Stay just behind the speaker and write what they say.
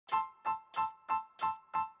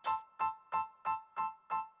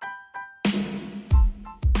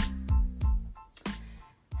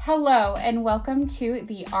Hello, and welcome to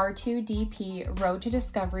the R2DP Road to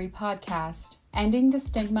Discovery podcast, ending the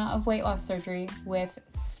stigma of weight loss surgery with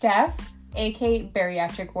Steph, aka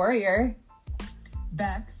Bariatric Warrior,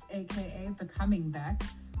 Bex, aka Becoming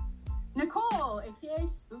Bex, Nicole, aka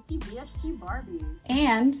Spooky BSG Barbie,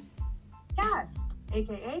 and Cass,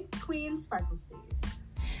 aka Queen Sparkle Sleeve.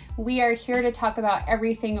 We are here to talk about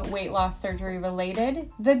everything weight loss surgery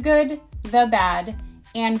related, the good, the bad,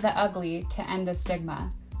 and the ugly to end the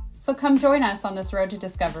stigma. So come join us on this road to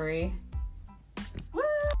discovery. Woo!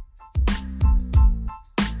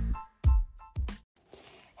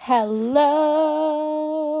 Hello!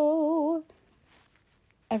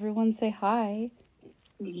 Everyone say hi.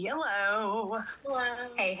 Hello. Hello.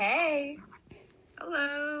 Hey, hey.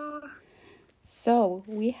 Hello. So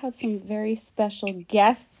we have some very special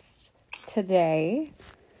guests today.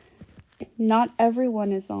 Not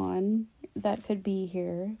everyone is on that could be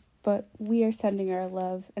here, but we are sending our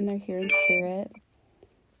love, and they're here in spirit.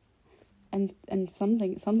 And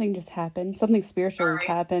something just happened. Something spiritual has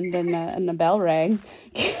happened, and the bell rang.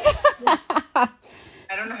 I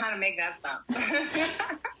don't know how to make that stop.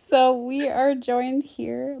 So we are joined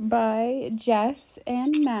here by Jess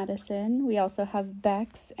and Madison. We also have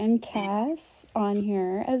Bex and Cass on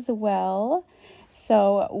here as well.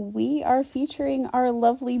 So we are featuring our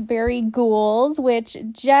lovely BARIGHOULS, which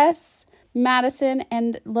Jess, Madison,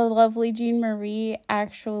 and the lovely Jean Marie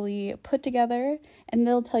actually put together, and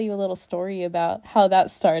they'll tell you a little story about how that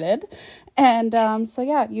started. And so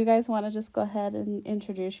yeah, you guys want to just go ahead and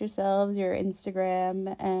introduce yourselves, your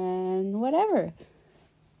Instagram, and whatever.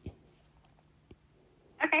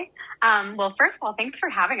 Okay. Well, first of all, thanks for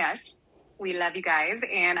having us. We love you guys,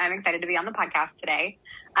 and I'm excited to be on the podcast today.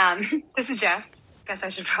 This is Jess. Guess I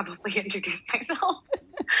should probably introduce myself.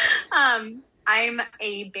 I'm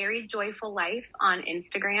a Very Joyful Life on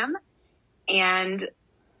Instagram, and I'm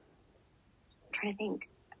trying to think.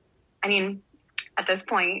 I mean, at this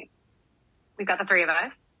point, we've got the three of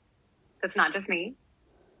us, so it's not just me.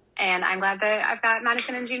 And I'm glad that I've got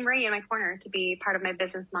Madison and Jean Marie in my corner to be part of my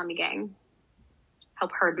business mommy gang.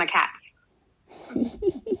 Help herd my cats.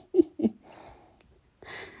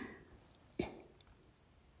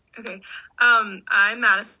 Okay. I'm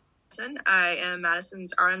Madison. I am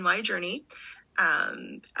Madison's RNY journey.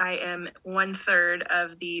 I am 1/3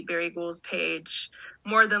 of the BARIGHOULS page.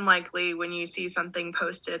 More than likely, when you see something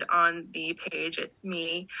posted on the page, it's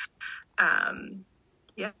me. I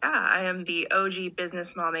am the OG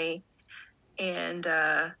business mommy, and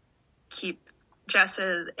keep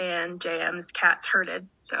Jess's and JM's cats herded.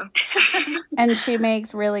 So, And she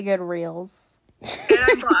makes really good reels. and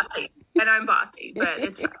I'm bossy, but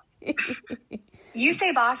it's fine. You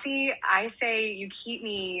say bossy, I say you keep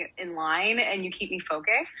me in line and you keep me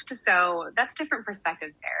focused. So that's different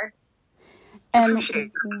perspectives there. And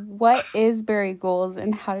what is BARIGHOULS,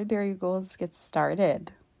 and how did BARIGHOULS get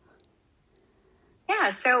started?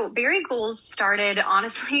 Yeah, so BARIGHOULS started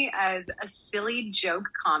honestly as a silly joke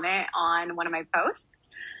comment on one of my posts.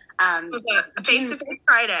 Face-to-face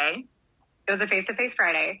Friday. It was a face-to-face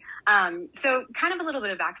Friday. So kind of a little bit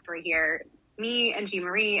of backstory here. Me and Jean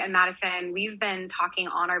Marie and Madison, we've been talking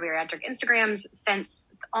on our bariatric Instagrams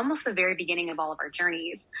since almost the very beginning of all of our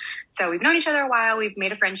journeys. So we've known each other a while. We've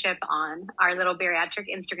made a friendship on our little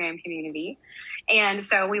bariatric Instagram community. And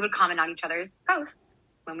so we would comment on each other's posts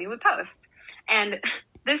when we would post. And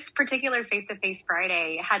this particular face-to-face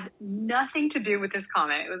Friday had nothing to do with this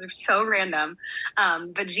comment. It was so random.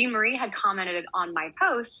 But Jean Marie had commented on my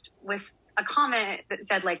post with a comment that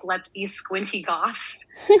said, like, let's be squinty goths,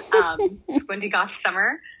 squinty goth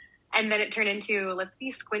summer. And then it turned into, let's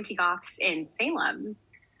be squinty goths in Salem.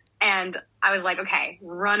 And I was like, okay,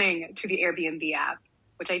 running to the Airbnb app,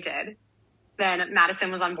 which I did. Then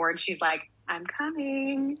Madison was on board. She's like, I'm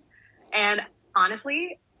coming. And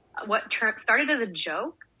honestly, what started as a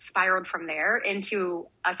joke spiraled from there into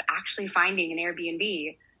us actually finding an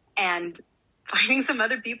Airbnb and finding some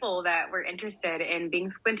other people that were interested in being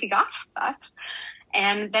squinty goths with us.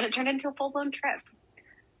 And then it turned into a full-blown trip.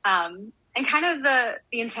 And kind of the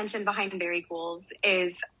intention behind BARIGHOULS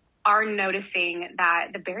is our noticing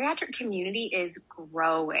that the bariatric community is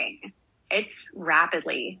growing. It's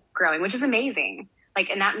rapidly growing, which is amazing.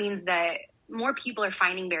 And that means that more people are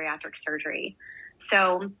finding bariatric surgery.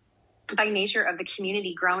 So by nature of the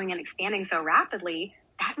community growing and expanding so rapidly,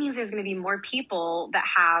 that means there's going to be more people that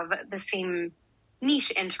have the same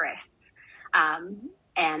niche interests.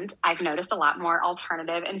 And I've noticed a lot more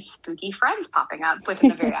alternative and spooky friends popping up within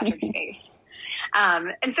the bariatric space.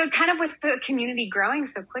 And so kind of with the community growing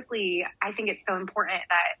so quickly, I think it's so important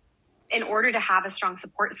that in order to have a strong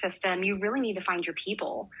support system, you really need to find your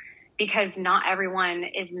people, because not everyone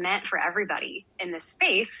is meant for everybody in this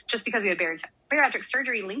space. Just because we have bariatric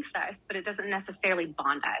surgery links us, but it doesn't necessarily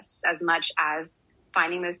bond us as much as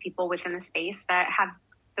finding those people within the space that have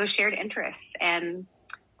those shared interests and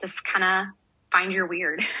just kind of find your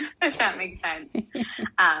weird, if that makes sense.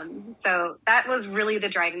 So that was really the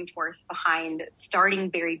driving force behind starting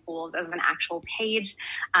BARIGHOULS as an actual page,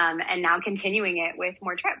 and now continuing it with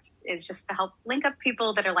more trips, is just to help link up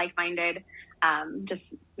people that are like-minded,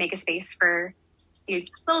 just make a space for a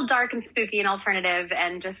little dark and spooky and alternative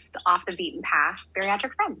and just off the beaten path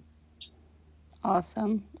bariatric friends.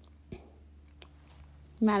 Awesome.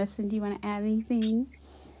 Madison, do you want to add anything?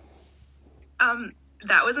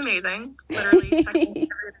 That was amazing. Literally second everything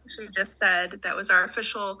she just said. That was our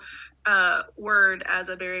official word as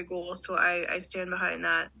a BARIGHOUL, so I stand behind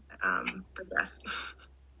that for Jess.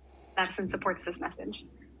 Madison supports this message.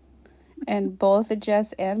 And both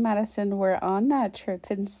Jess and Madison were on that trip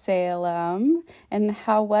in Salem. And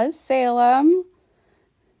how was Salem?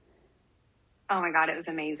 Oh my God, it was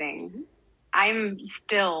amazing. I'm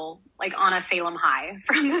still like on a Salem high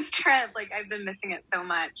from this trip. Like, I've been missing it so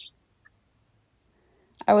much.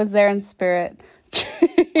 I was there in spirit.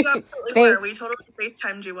 You absolutely were. We totally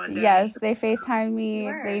FaceTimed you one day. Yes, they FaceTimed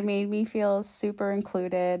me. They made me feel super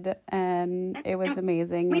included, and it was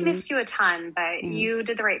amazing. We missed you a ton, but you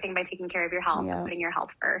did the right thing by taking care of your health and putting your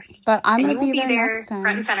health first. But I'm going to be there next time.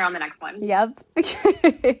 Front and center on the next one. Yep.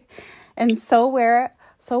 And so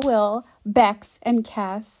will Bex and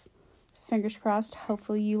Cass. Fingers crossed.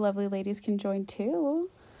 Hopefully you lovely ladies can join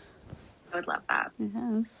too. I would love that.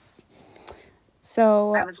 Yes.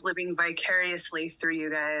 So I was living vicariously through you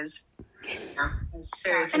guys.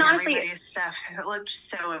 And honestly, everybody's stuff, it looked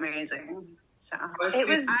so amazing. So I hate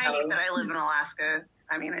that I live in Alaska.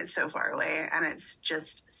 I mean, it's so far away, and it's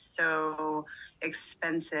just so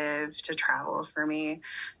expensive to travel for me.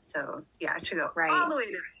 So yeah, to go all the way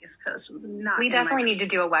to the East Coast was not. We definitely need to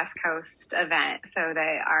do a West Coast event so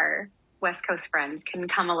that our West Coast friends can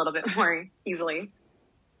come a little bit more easily.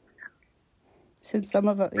 Since some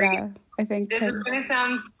of it, I think this is going to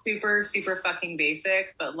sound super, super fucking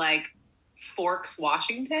basic, but like Forks,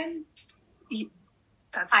 Washington.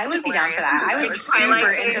 I would be down for that. I was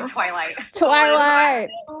super into Twilight. Twilight.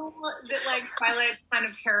 That like Twilight's kind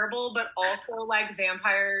of terrible, but also like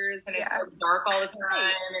vampires, and it's like dark all the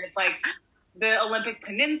time, and it's like the Olympic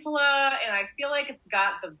Peninsula, and I feel like it's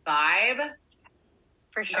got the vibe.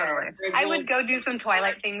 For sure. Totally. I would go do some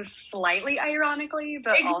Twilight things slightly ironically,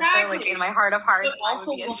 but also like in my heart of hearts. But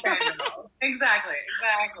also Exactly.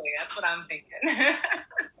 That's what I'm thinking.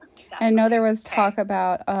 I know there was talk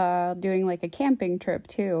about doing like a camping trip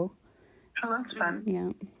too. Oh, that's fun.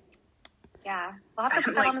 Yeah. We'll have to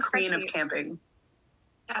put that on the queen of camping.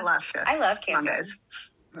 Alaska. I love camping. Come on, guys.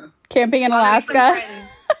 Camping in Alaska.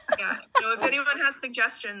 Yeah. So if anyone has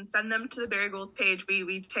suggestions, send them to the BARIGHOULS page.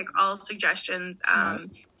 We take all suggestions.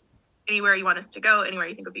 Anywhere you want us to go, anywhere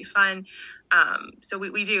you think would be fun. So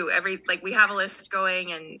we do we have a list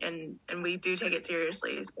going, and we do take it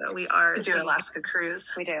seriously. So we do Alaska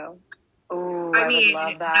cruise. We do. Oh, I mean, would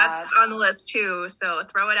love that. That's on the list too. So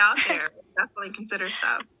throw it out there. Definitely consider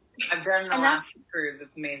stuff. I've done an Alaska cruise.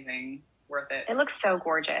 It's amazing. Worth it. It looks so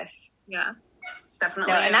gorgeous. Yeah. It's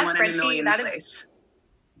definitely one in a million place.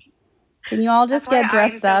 Can you all just get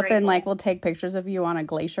dressed up and like we'll take pictures of you on a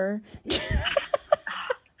glacier?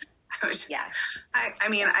 Yeah. I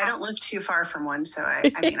mean, I don't live too far from one, so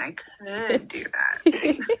I could do that.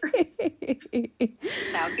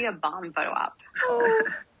 That would be a bomb photo op.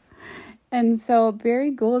 And so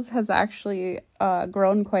BARIGHOULS has actually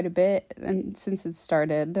grown quite a bit since it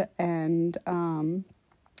started, and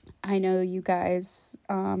I know you guys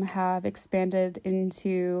have expanded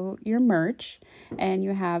into your merch, and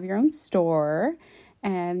you have your own store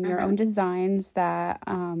and your own designs that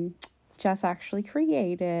Jess actually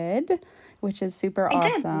created, which is super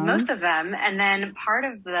awesome. I did most of them, and then part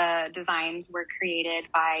of the designs were created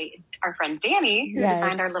by our friend Danny, who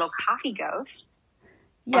designed our little coffee ghost.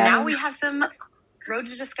 Yes. And now we have some Road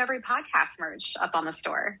to Discovery podcast merch up on the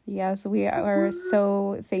store. Yes, we are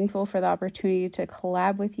so thankful for the opportunity to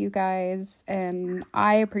collab with you guys, and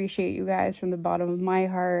I appreciate you guys from the bottom of my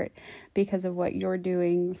heart because of what you're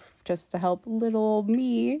doing just to help little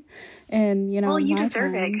me. And you you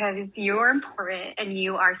deserve it because you're important and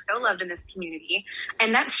you are so loved in this community,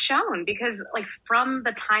 and that's shown because like from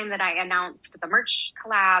the time that I announced the merch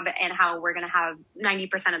collab and how we're going to have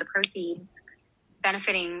 90% of the proceeds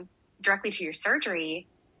benefiting directly to your surgery,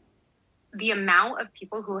 the amount of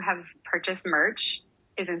people who have purchased merch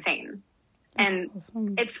is insane. That's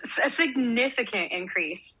awesome. It's a significant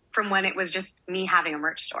increase from when it was just me having a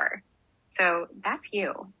merch store. So that's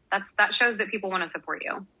you. That shows that people want to support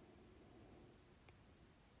you.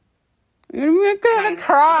 I'm gonna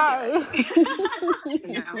cry.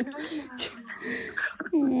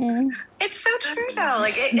 It's so true though.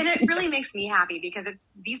 Like and it really makes me happy because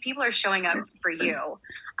these people are showing up for you.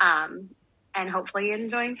 And hopefully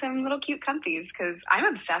enjoying some little cute comfies because I'm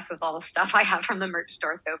obsessed with all the stuff I have from the merch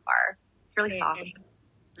store so far. It's really soft.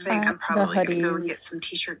 I think I'm probably going to go and get some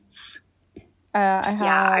t-shirts.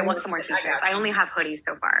 I want some more t-shirts. I only have hoodies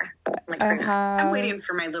so far. I'm waiting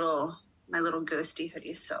for my little ghosty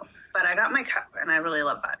hoodie still. But I got my cup, and I really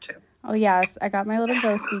love that, too. Oh, yes. I got my little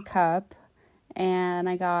ghosty cup, and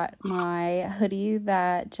I got my hoodie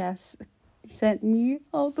that Jess sent me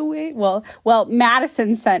all the way. Well,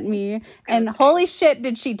 Madison sent me, and holy shit,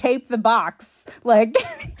 did she tape the box. Like,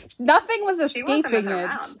 nothing was escaping it.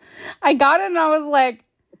 I got it, and I was like,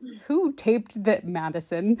 who taped that,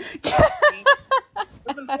 Madison? It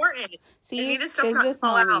was important. See, it needed stuff not to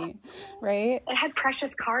fall out. Right? It had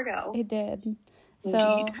precious cargo. It did.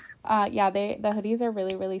 So, the hoodies are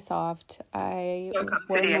really, really soft. I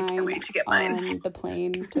wore mine I can't wait to get mine on the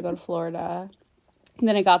plane to go to Florida. And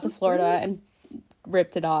then I got to Florida and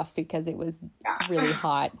ripped it off because it was really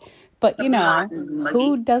hot. But, you know,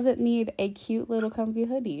 who doesn't need a cute little comfy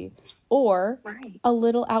hoodie? Or a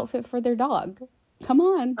little outfit for their dog? Come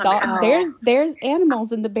on. There's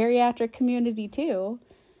animals in the bariatric community, too.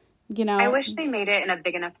 You know, I wish they made it in a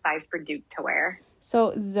big enough size for Duke to wear.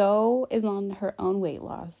 So Zoe is on her own weight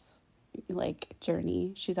loss,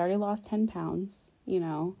 journey. She's already lost 10 pounds, you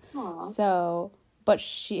know. Aww. So, but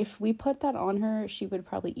if we put that on her, she would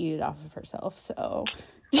probably eat it off of herself. So,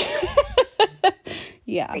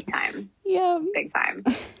 yeah. Big time. Yeah. Big time.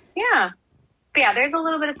 Yeah. But yeah, there's a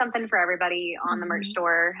little bit of something for everybody on the merch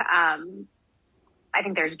store. I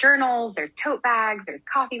think there's journals, there's tote bags, there's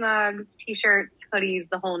coffee mugs, t-shirts, hoodies,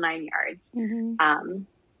 the whole 9 yards. Mm-hmm.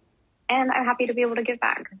 And I'm happy to be able to give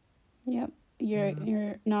back. Yep.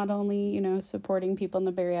 You're not only, you know, supporting people in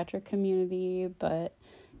the bariatric community, but,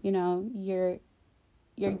 you know, you're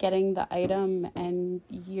getting the item and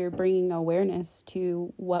you're bringing awareness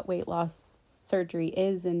to what weight loss surgery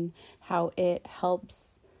is and how it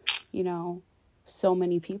helps, you know, so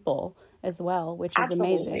many people as well, which is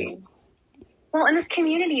amazing. Well, and this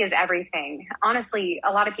community is everything. Honestly,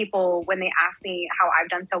 a lot of people, when they ask me how I've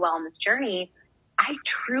done so well on this journey, I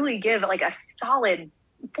truly give like a solid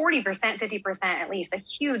 40%, 50% at least, a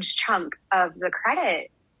huge chunk of the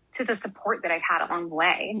credit to the support that I've had along the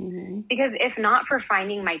way. Mm-hmm. Because if not for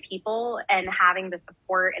finding my people and having the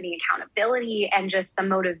support and the accountability and just the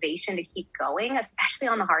motivation to keep going, especially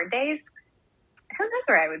on the hard days, who knows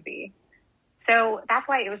where I would be. So that's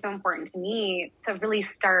why it was so important to me to really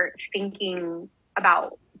start thinking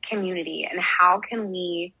about community and how can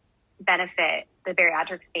we benefit the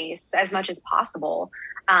bariatric space as much as possible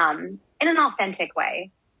in an authentic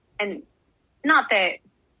way. And not that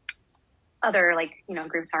other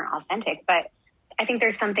groups aren't authentic, but I think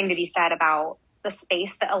there's something to be said about the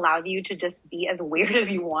space that allows you to just be as weird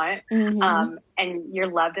as you want. Mm-hmm. And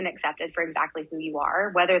you're loved and accepted for exactly who you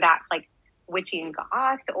are, whether that's like witchy and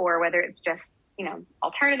goth or whether it's just, you know,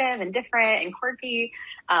 alternative and different and quirky.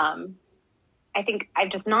 I think I've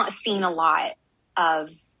just not seen a lot of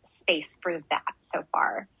space for that so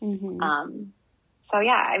far. Mm-hmm. So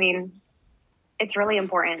yeah, I mean, it's really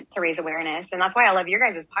important to raise awareness. And that's why I love your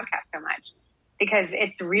guys' podcast so much, because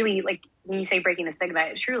it's really like when you say breaking the stigma,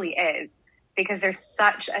 it truly is, because there's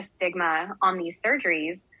such a stigma on these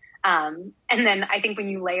surgeries. And then I think when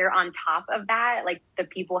you layer on top of that, like the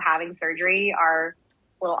people having surgery are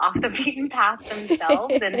a little off the beaten path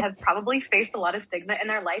themselves and have probably faced a lot of stigma in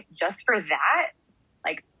their life just for that.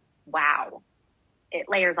 Like, wow, it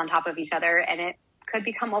layers on top of each other and it could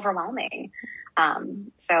become overwhelming.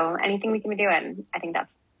 So anything we can be doing, I think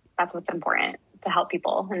that's what's important, to help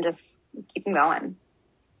people and just keep them going.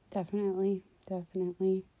 Definitely.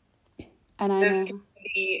 And this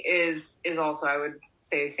community is also, I would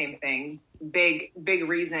say the same thing. Big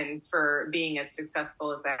reason for being as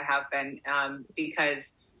successful as I have been,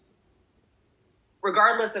 because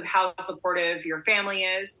regardless of how supportive your family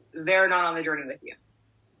is, they're not on the journey with you,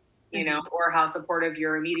 you know, or how supportive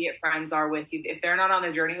your immediate friends are with you. If they're not on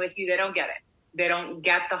the journey with you, they don't get it. They don't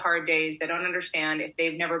get the hard days. They don't understand. If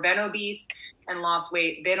they've never been obese and lost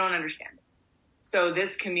weight, they don't understand it. So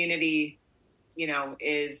this community, you know,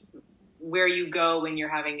 is where you go when you're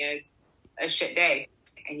having a shit day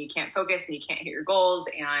and you can't focus and you can't hit your goals,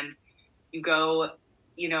 and you go,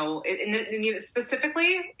 you know, and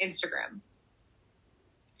specifically Instagram.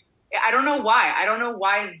 I don't know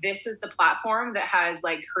why this is the platform that has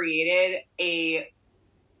like created a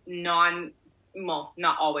well,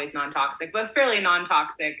 not always non-toxic, but fairly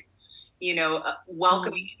non-toxic,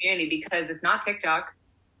 welcoming community, because it's not TikTok.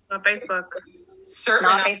 Not Facebook. It's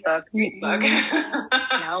certainly not Facebook.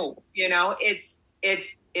 No. It's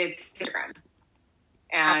Instagram.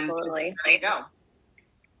 And absolutely. There you go.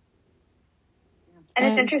 And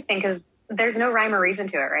it's interesting because there's no rhyme or reason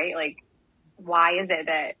to it, right? Like, why is it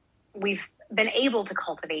that we've been able to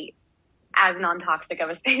cultivate as non-toxic of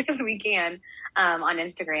a space as we can on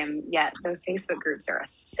Instagram, yet those Facebook groups are a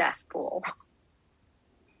cesspool.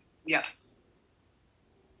 Yep.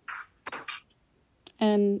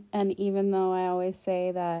 And even though I always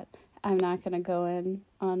say that I'm not going to go in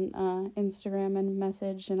on Instagram and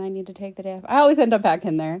message and I need to take the day off, I always end up back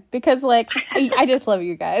in there because, like, I just love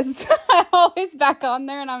you guys. I'm always back on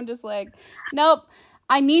there and I'm just like, nope,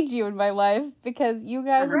 I need you in my life because you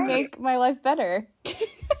guys make my life better.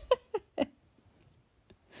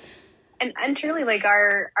 And truly, like,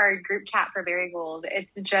 our group chat for BARIGHOULS,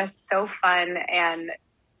 it's just so fun. And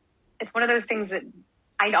it's one of those things that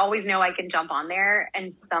I always know I can jump on there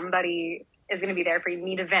and somebody is going to be there for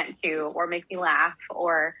me to vent to or make me laugh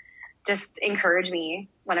or just encourage me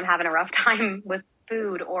when I'm having a rough time with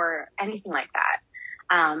food or anything like that.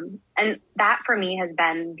 And that for me has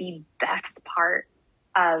been the best part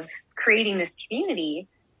of creating this community,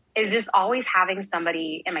 is just always having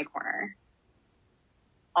somebody in my corner.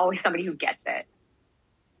 Always somebody who gets it.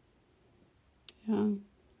 Yeah.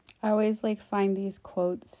 I always find these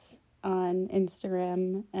quotes on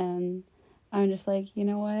Instagram and I'm just like, you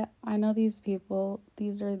know what? I know these people.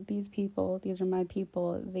 These are my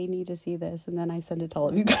people. They need to see this. And then I send it to all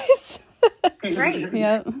of you guys. Right.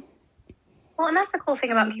 Yep. Well, and that's the cool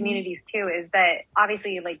thing about communities too, is that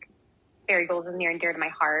obviously BARIGHOULS is near and dear to my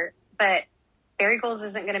heart, but BARIGHOULS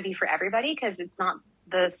isn't going to be for everybody because it's not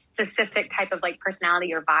the specific type of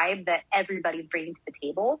personality or vibe that everybody's bringing to the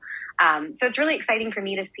table. So it's really exciting for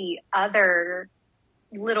me to see other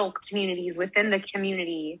little communities within the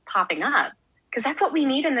community popping up, because that's what we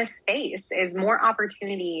need in this space, is more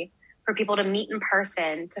opportunity for people to meet in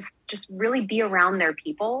person, to just really be around their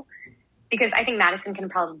people. Because I think Madison can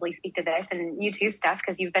probably speak to this, and you too, Steph,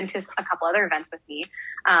 because you've been to a couple other events with me.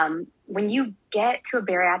 When you get to a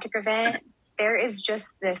bariatric event, there is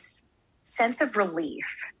just this sense of relief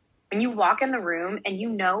when you walk in the room and you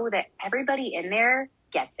know that everybody in there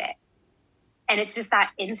gets it. And it's just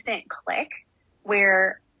that instant click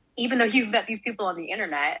where even though you've met these people on the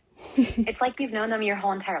internet, it's like you've known them your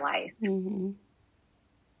whole entire life. Mm-hmm.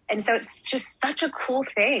 And so it's just such a cool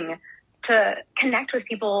thing to connect with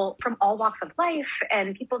people from all walks of life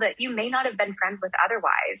and people that you may not have been friends with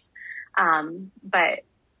otherwise. But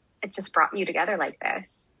it just brought you together like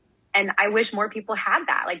this. And I wish more people had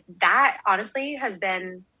that. That honestly has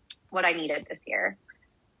been what I needed this year.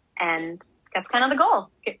 And that's kind of the goal.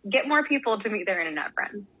 Get more people to meet their internet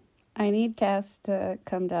friends. I need Cass to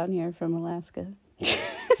come down here from Alaska.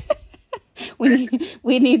 we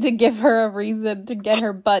need to give her a reason to get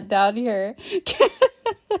her butt down here.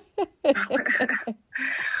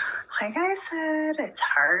 Like I said, it's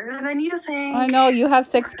harder than you think. I know, you have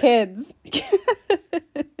 6 kids.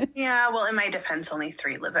 Yeah, well, in my defense, only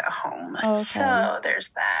 3 live at home. Okay. So there's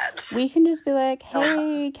that. We can just be like,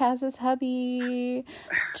 hey, Cass's hubby,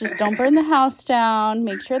 just don't burn the house down.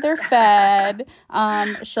 Make sure they're fed.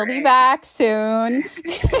 She'll be back soon.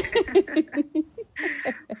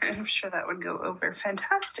 I'm sure that would go over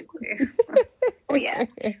fantastically. Oh, yeah.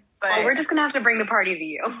 But we're just going to have to bring the party to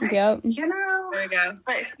you. Yep. There we go.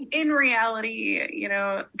 But in reality,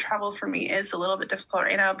 travel for me is a little bit difficult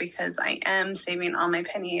right now because I am saving all my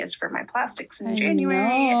pennies for my plastics in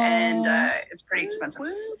January. And it's pretty expensive.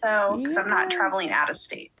 So, because I'm not traveling out of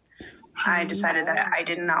state. I decided that I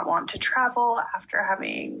did not want to travel after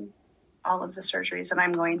having all of the surgeries that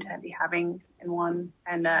I'm going to be having in one.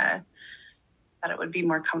 And that it would be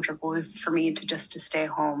more comfortable for me to stay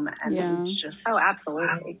home and just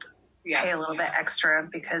absolutely pay a little bit extra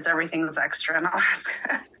because everything's extra in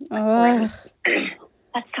Alaska.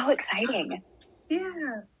 That's so exciting.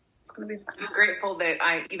 Yeah, it's gonna be fun. I'm grateful that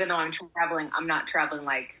even though I'm traveling, I'm not traveling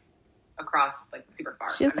across super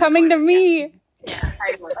far. She's coming to me.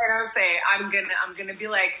 I don't say I'm gonna be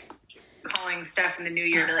calling Steph in the new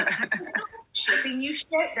year to shipping you shit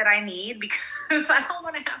that I need because I don't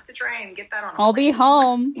want to have to try and get that on. I'll be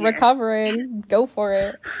home recovering. Go for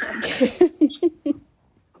it.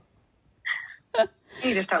 I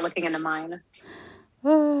need to start looking into mine.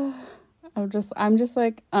 I'm just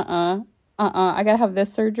like, I gotta have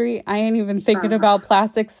this surgery. I ain't even thinking about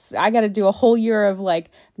plastics. I gotta do a whole year of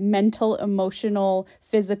mental, emotional,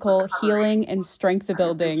 physical healing and strength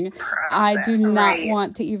building. I do not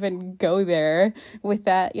want to even go there with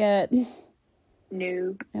that yet.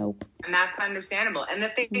 Nope. And that's understandable. And the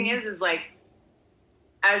thing is like,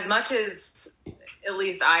 as much as at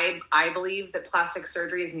least I believe that plastic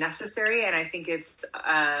surgery is necessary, and I think it's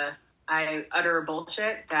I utter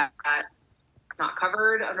bullshit that it's not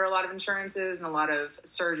covered under a lot of insurances, and a lot of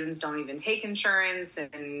surgeons don't even take insurance,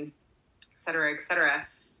 and et cetera, et cetera.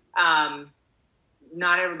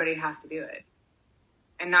 Not everybody has to do it,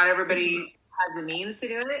 and not everybody has the means to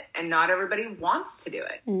do it, and not everybody wants to do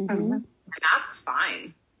it. And that's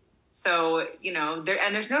fine. So, you know,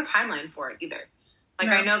 there's no timeline for it either. Like,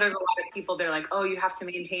 I know there's a lot of people, they're like, oh, you have to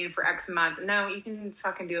maintain for X amount. No, you can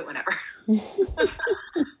fucking do it whenever.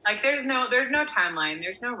 Like, there's no timeline.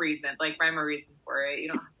 There's no reason, like, rhyme or reason for it. You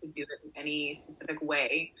don't have to do it in any specific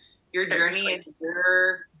way. Your journey is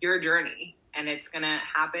your journey, and it's going to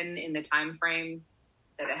happen in the time frame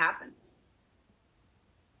that it happens.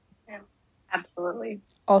 Yeah, absolutely.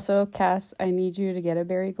 Also, Cass, I need you to get a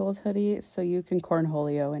BARIGHOULS hoodie so you can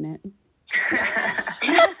cornholio in it.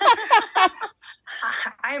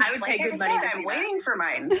 I would pay good money. I'm waiting for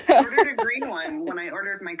mine. I ordered a green one when I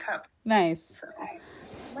ordered my cup. Nice. So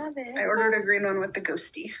Love it. I ordered a green one with the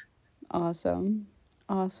ghosty. Awesome.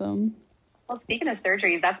 Well, speaking of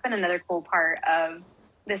surgeries, that's been another cool part of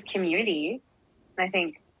this community. I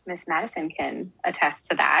think Miss Madison can attest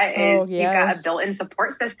to that. You've got a built-in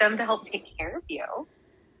support system to help take care of you.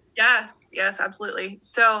 Yes, absolutely.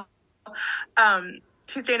 So,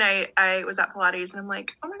 Tuesday night I was at Pilates and I'm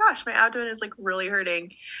like, oh my gosh, my abdomen is like really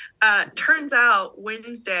hurting. Turns out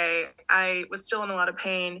Wednesday I was still in a lot of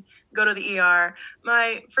pain, go to the ER.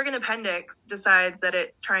 My friggin' appendix decides that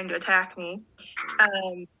it's trying to attack me.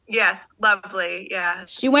 Yes, lovely. Yeah.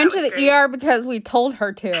 She went to the great. ER because we told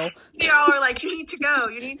her to. Y'all are like, you need to go.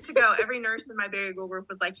 Every nurse in my BARIGHOUL group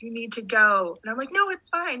was like, you need to go. And I'm like, no, it's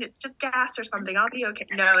fine. It's just gas or something. I'll be okay.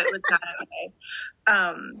 No, it was not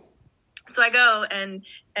okay. So I go and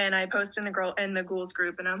I post in the ghouls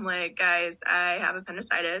group and I'm like, guys, I have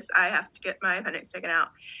appendicitis. I have to get my appendix taken out.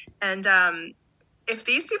 And if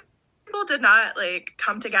these people did not like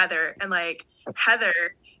come together, and like Heather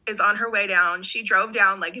is on her way down, she drove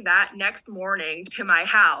down like that next morning to my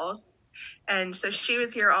house. And so she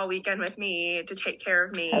was here all weekend with me to take care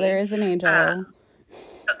of me. Heather is an angel.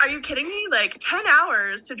 Are you kidding me? Like 10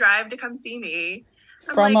 hours to drive to come see me.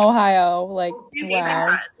 From Ohio, like,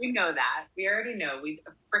 wow. We know that. We already know. We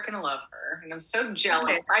freaking love her. And I'm so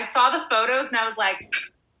jealous. I saw the photos and I was like,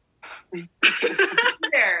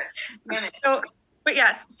 there. Damn it. But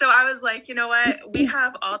yes, so I was like, you know what? We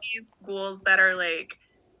have all these schools that are like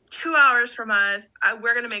 2 hours from us.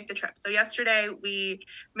 We're going to make the trip. So yesterday we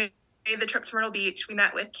made the trip to Myrtle Beach. We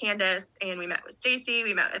met with Candace and we met with Stacy.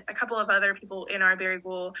 We met with a couple of other people in our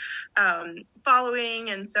BARIGHOUL following.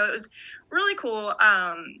 And so it was really cool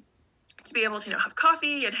to be able to, have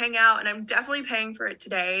coffee and hang out. And I'm definitely paying for it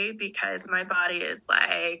today because my body is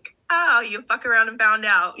like, oh, you fuck around and found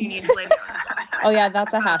out. You need to lay down. Oh yeah,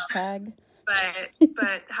 that's a hashtag.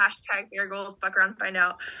 But hashtag BARIGHOULS, fuck around and find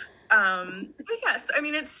out. But yes, I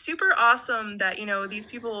mean, it's super awesome that, these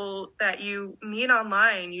people that you meet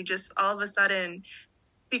online, you just all of a sudden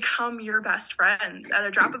become your best friends. At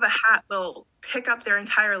a drop of a hat, they'll pick up their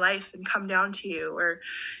entire life and come down to you, or,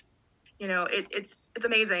 it's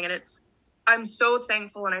amazing. And I'm so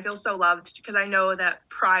thankful and I feel so loved because I know that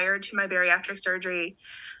prior to my bariatric surgery,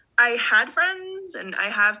 I had friends and I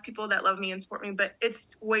have people that love me and support me, but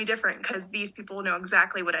it's way different because these people know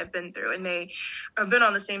exactly what I've been through and they have been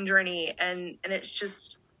on the same journey. And it's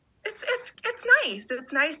just, it's nice.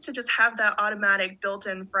 It's nice to just have that automatic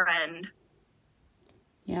built-in friend.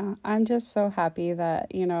 Yeah, I'm just so happy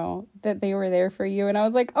that, that they were there for you. And I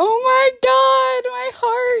was like, oh my God, my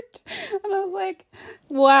heart. And I was like,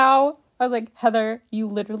 wow. I was like, Heather, you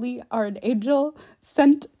literally are an angel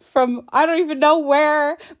sent from, I don't even know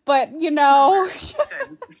where, but It's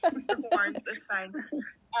fine.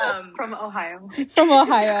 From Ohio. From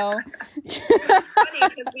Ohio. It's funny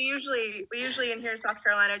because we usually in here in South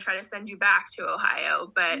Carolina try to send you back to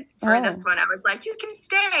Ohio, but for this one I was like, you can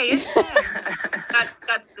stay.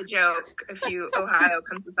 That's the joke. If Ohio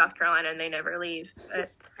comes to South Carolina and they never leave.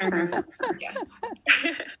 But yeah.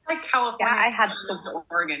 Like California. Yeah, I had to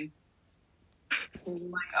Oregon.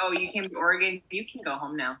 Like, oh, you came to Oregon? You can go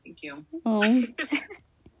home now. Thank you. Oh.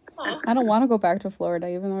 I don't want to go back to Florida,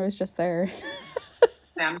 even though I was just there.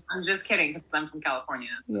 I'm just kidding because I'm from California.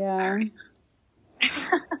 So yeah. I've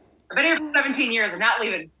been here for 17 years. I'm not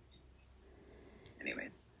leaving.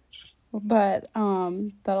 Anyways. But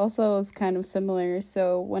that also is kind of similar.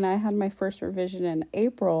 So when I had my first revision in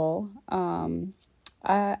April,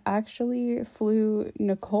 I actually flew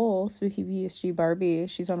Nicole, Spooky VSG Barbie.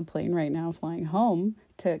 She's on a plane right now flying home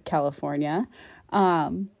to California.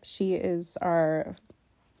 She is our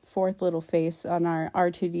fourth little face on our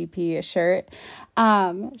R2DP shirt.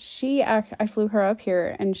 I flew her up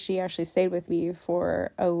here, and she actually stayed with me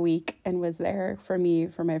for a week and was there for me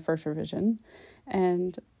for my first revision.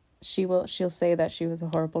 And she'll say that she was a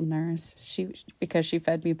horrible nurse because she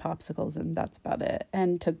fed me popsicles and that's about it,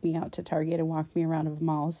 and took me out to Target and walked me around a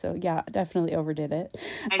mall. So yeah, definitely overdid it.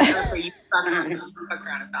 And you fucked around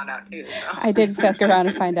and found out too. So. I did fuck around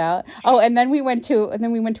and find out. Oh, and then we went to an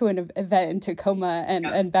event in Tacoma,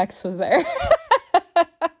 and Bex was there. And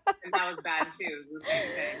that was bad too. It was the same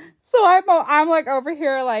thing. So I'm like over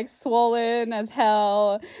here like swollen as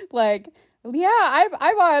hell, like. Yeah,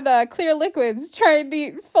 I'm on clear liquids, trying to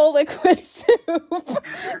eat full liquid soup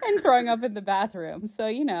and throwing up in the bathroom. So,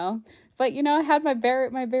 but I had my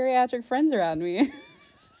bariatric friends around me.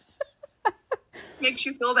 Makes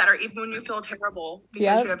you feel better even when you feel terrible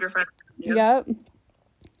because you have your friends. Yep.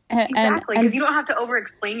 Exactly, because you don't have to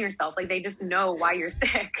over-explain yourself. Like, they just know why you're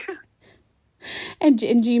sick. And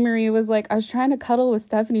G. Marie was like, I was trying to cuddle with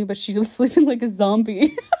Stephanie, but she was sleeping like a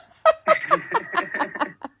zombie.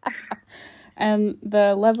 And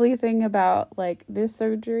the lovely thing about, like, this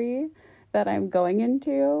surgery that I'm going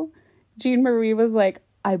into, Jean Marie was like,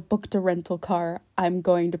 I booked a rental car. I'm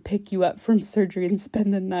going to pick you up from surgery and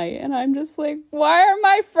spend the night. And I'm just like, why are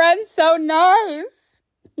my friends so nice?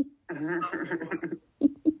 I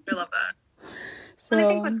love that. So, and I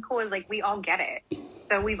think what's cool is, like, we all get it.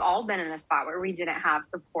 So we've all been in a spot where we didn't have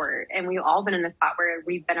support. And we've all been in a spot where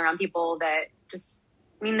we've been around people that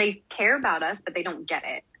they care about us, but they don't get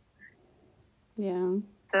it. Yeah. So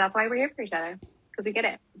that's why we're here for each other, because we get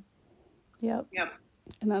it. Yep.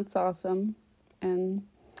 And that's awesome. And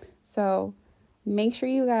so make sure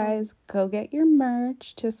you guys go get your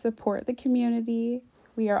merch to support the community.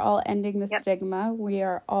 We are all ending the stigma. We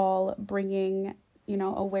are all bringing,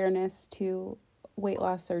 awareness to weight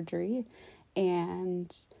loss surgery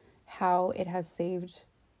and how it has saved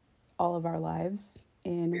all of our lives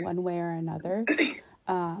in one way or another.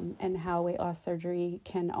 And how weight loss surgery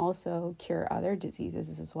can also cure other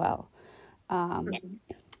diseases as well. And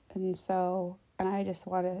I just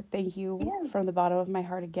want to thank you from the bottom of my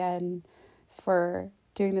heart again for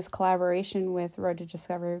doing this collaboration with Road to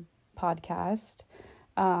Discover podcast,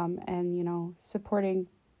 and, supporting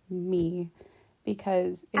me,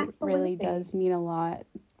 because it really does mean a lot.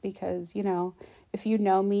 Because, if you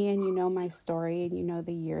know me and you know my story and you know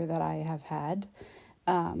the year that I have had,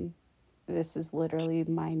 this is literally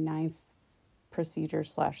my 9th procedure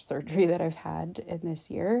 / surgery that I've had in this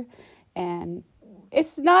year. And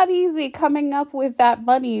it's not easy coming up with that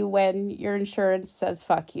money when your insurance says,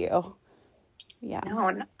 fuck you. Yeah. No,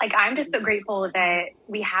 like, I'm just so grateful that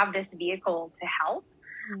we have this vehicle to help.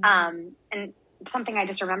 Mm-hmm. And something I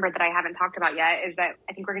just remembered that I haven't talked about yet is that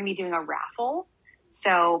I think we're going to be doing a raffle.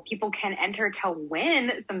 So people can enter to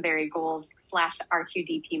win some BARIGHOULS /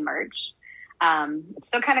 R2DP merch. It's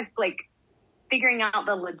still kind of like figuring out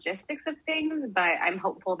the logistics of things, but I'm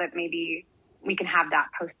hopeful that maybe we can have that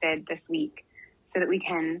posted this week so that we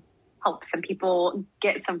can help some people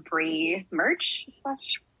get some free merch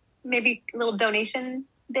 / maybe little donation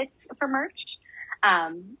bits for merch,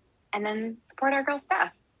 and then support our girl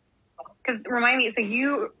Steph. Because remind me, so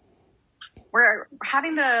we're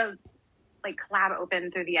having the collab open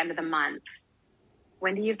through the end of the month.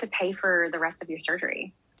 When do you have to pay for the rest of your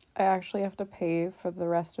surgery? I actually have to pay for the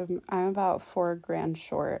rest of... I'm about $4,000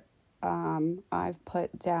 short. I've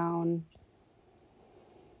put down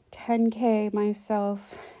 $10K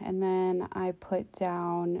myself, and then I put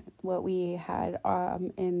down what we had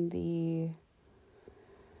in the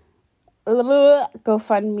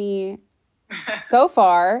GoFundMe so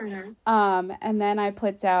far. Mm-hmm. And then I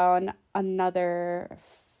put down another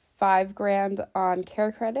 $5,000 on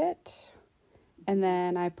Care Credit. And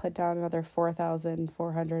then I put down another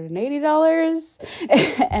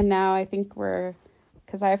 $4,480. And now I think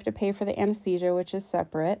because I have to pay for the anesthesia, which is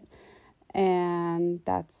separate. And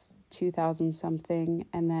that's $2,000 something.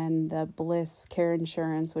 And then the Bliss Care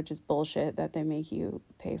Insurance, which is bullshit that they make you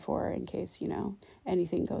pay for in case,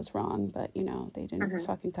 anything goes wrong. But, they didn't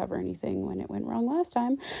fucking cover anything when it went wrong last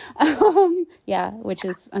time. Which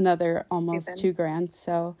is another almost $2,000.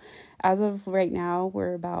 So as of right now,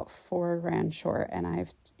 we're about $4,000 short. And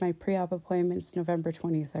my pre-op appointment's November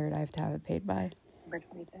 23rd. I have to have it paid by. November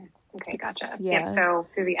 23rd. Okay, gotcha. Yeah. Yep, so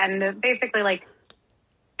through the end of basically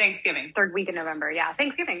Thanksgiving. 3rd week in November. Yeah,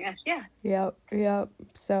 Thanksgiving. Yeah. Yep.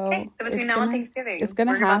 So, between now and Thanksgiving, it's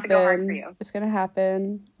gonna happen. Go hard for you. It's gonna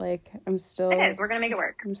happen. It is. We're gonna make it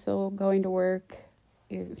work. I'm still going to work.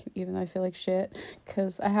 even though I feel like shit,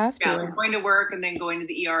 because I have to. Yeah, going to work and then going to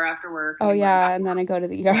the ER after work. Oh, yeah, and then I go to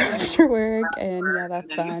the ER after work, and yeah,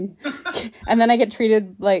 that's fun. And then I get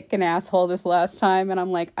treated like an asshole this last time, and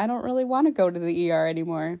I'm like, I don't really want to go to the ER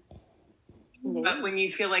anymore. But when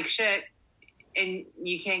you feel like shit and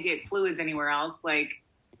you can't get fluids anywhere else, like,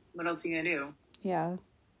 what else are you going to do? Yeah.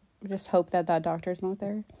 Just hope that doctor's not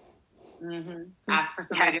there. Mm-hmm. Ask for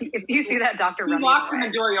somebody. If you see that doctor running, he walks in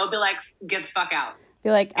the door, you'll be like, "Get the fuck out."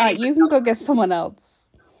 Be like, you can go get someone else.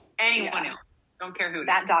 Anyone else. Don't care who.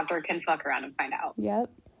 That doctor can fuck around and find out.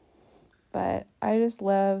 Yep. But I just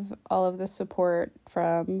love all of the support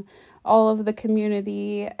from all of the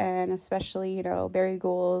community, and especially, you know,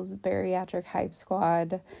 BARIGHOULS, Bariatric Hype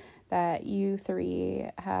Squad, that you three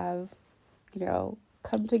have, you know,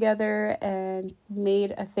 come together and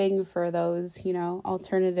made a thing for those, you know,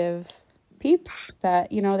 alternative peeps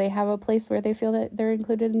that, you know, they have a place where they feel that they're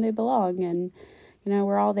included and they belong, and, you know,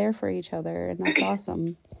 we're all there for each other, and that's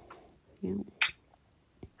awesome. Yeah.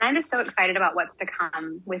 I'm just so excited about what's to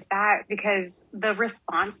come with that, because the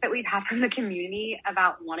response that we've had from the community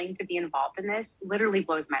about wanting to be involved in this literally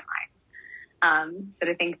blows my mind. So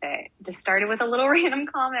to think that just started with a little random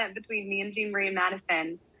comment between me and Jean Marie and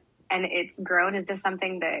Madison, and it's grown into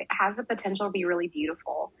something that has the potential to be really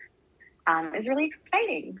beautiful, is really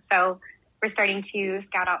exciting. So we're starting to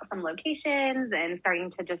scout out some locations and starting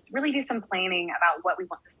to just really do some planning about what we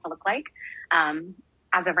want this to look like.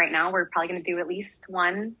 As of right now, we're probably going to do at least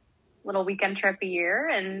one little weekend trip a year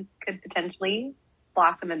and could potentially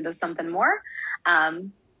blossom into something more.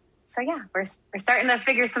 So yeah, we're starting to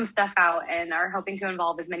figure some stuff out and are hoping to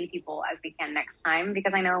involve as many people as we can next time,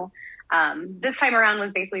 because I know this time around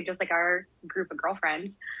was basically just like our group of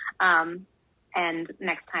girlfriends. And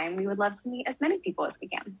next time we would love to meet as many people as we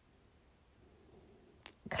can.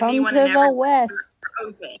 Come to the West.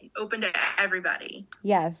 Open to everybody.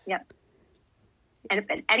 Yes. Yep. And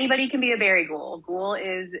anybody can be a BARIGHOUL. Ghoul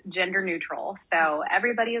is gender neutral, so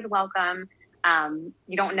everybody is welcome.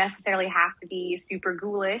 You don't necessarily have to be super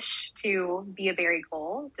ghoulish to be a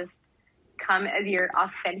BARIGHOUL. Just come as your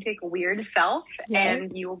authentic, weird self,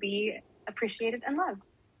 and you will be appreciated and loved.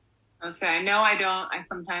 I'll say, I know I don't. I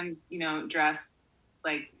sometimes, you know, dress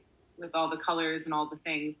like with all the colors and all the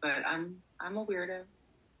things, but I'm a weirdo.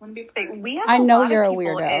 We have I know lot you're of a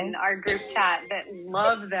people weirdo in our group chat that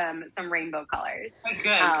love them some rainbow colors.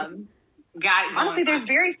 Good. Honestly, there's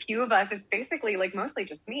very few of us. It's basically like mostly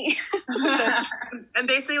just me. And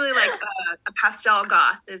basically like a pastel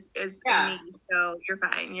goth is me, so you're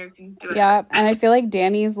fine. You can do it. Yeah, and I feel like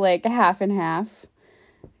Danny's like half and half.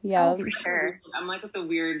 Yeah, for sure. I'm like with the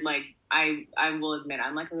weird, like I will admit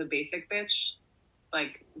I'm like a basic bitch,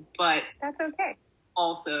 like, but that's okay.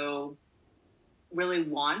 Also really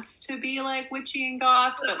wants to be like witchy and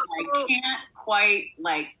goth, but like can't quite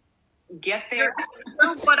like get there.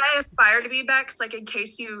 So what I aspire to be, Bex, like in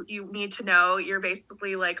case you need to know, you're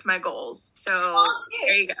basically like my goals. So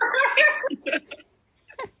there you go.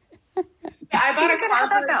 Yeah, I bought a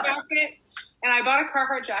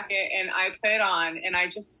Carhartt jacket, and I put it on, and I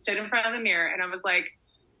just stood in front of the mirror, and I was like,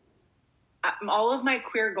 all of my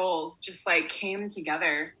queer goals just like came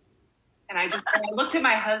together, and I looked at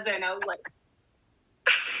my husband, and I was like,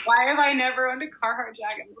 why have I never owned a Carhartt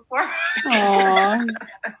jacket before? Aww.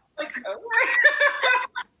 Like,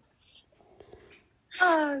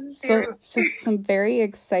 So some very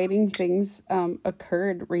exciting things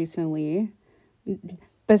occurred recently,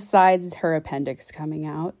 besides her appendix coming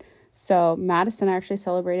out. So Madison actually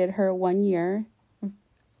celebrated her 1 year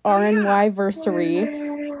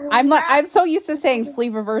RNY-versary. I'm so used to saying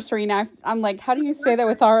sleeve-versary now. I'm like, how do you say that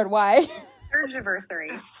with RNY?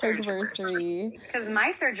 Surgiversary. Surgiversary. Because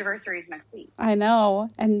my surgiversary is next week. I know.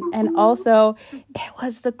 And also, it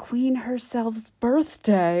was the Queen herself's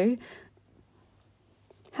birthday.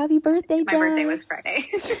 Happy birthday, Jess. My birthday was Friday.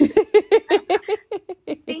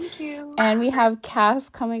 Thank you. And we have Cass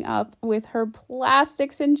coming up with her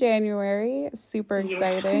plastics in January. Super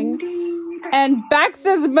exciting. Yes, and Bex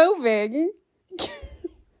is moving.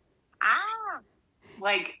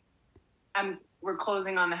 Like, we're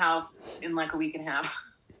closing on the house in like a week and a half.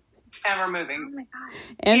 And we're moving. Oh my God.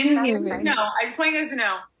 And she's moving. moving. Snow. I just want you guys to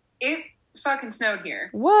know, it fucking snowed here.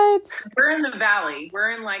 What? We're in the valley. We're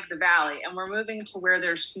in like the valley, and we're moving to where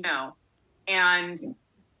there's snow. And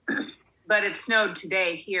but it snowed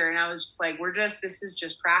today here, and I was just like, this is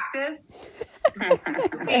just practice.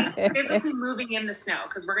 Physically moving in the snow,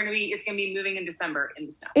 because it's gonna be moving in December in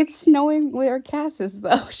the snow. It's snowing where Cass is,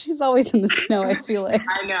 though. She's always in the snow, I feel like.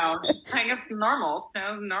 I know. Just think it's normal.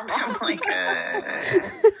 Snow's normal. Oh my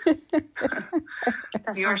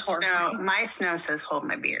God. Your snow, my snow says hold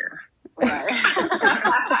my beer.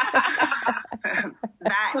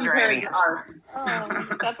 That driving is fun.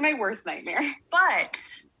 Oh, that's my worst nightmare.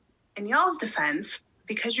 But in y'all's defense,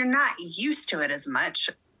 because you're not used to it as much,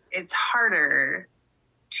 it's harder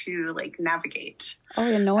to like navigate. Oh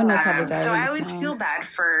yeah, no one knows how to drive. So I always feel bad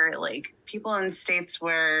for like people in states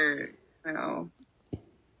where, you know,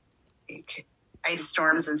 like, ice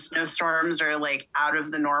storms and snowstorms are like out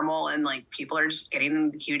of the normal and like people are just getting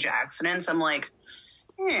in huge accidents. I'm like,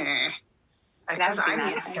 because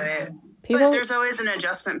I'm used to it. But there's always an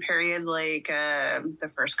adjustment period, like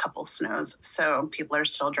the first couple snows. So people are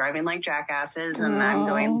still driving like jackasses, and I'm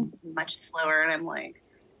going much slower. And I'm like,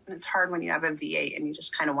 and it's hard when you have a V8 and you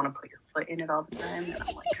just kind of want to put your foot in it all the time. And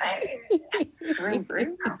I'm like,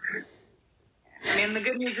 I mean, the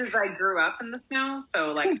good news is I grew up in the snow,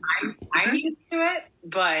 so like I'm used to it.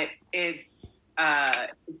 But it's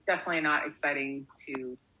definitely not exciting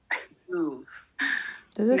to move.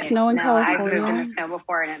 Does it snow in California? I've moved in the snow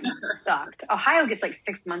before and it sucked. Ohio gets like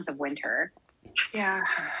 6 months of winter. Yeah.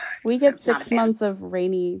 We get 6 months of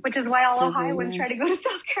rainy. Which is why all Ohioans try to go to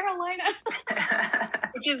South Carolina.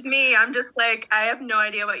 Which is me. I'm just like, I have no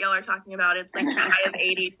idea what y'all are talking about. It's like high of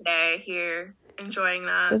 80 today here. Enjoying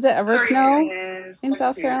that. Does it ever snow in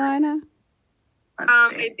South Carolina?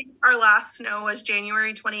 I think our last snow was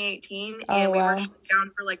January 2018, and we were shut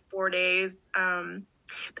down for like 4 days. That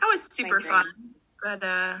was super fun. But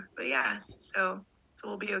yeah, so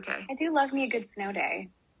we'll be okay. I do love me a good snow day.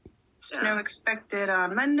 Snow expected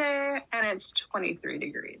on Monday, and it's 23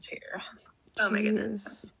 degrees here. Oh my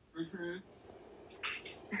goodness. Mm-hmm.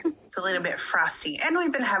 It's a little bit frosty, and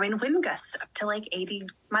we've been having wind gusts up to like 80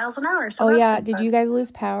 miles an hour. So did you guys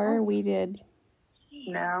lose power? We did.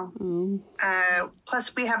 No.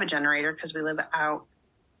 Plus, we have a generator because we live out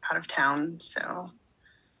of town. So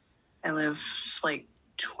I live like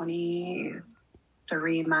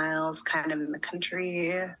 23 miles kind of in the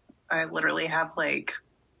country. I literally have like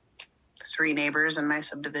 3 neighbors in my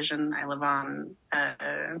subdivision. I live on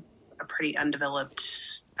a pretty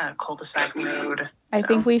undeveloped cul-de-sac road. I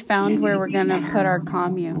think we found where we're going to put our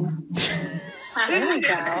commune. There we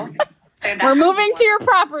go. We're moving to your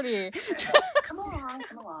property. Come along.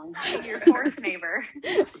 Your 4th neighbor.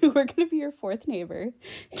 We're going to be your 4th neighbor.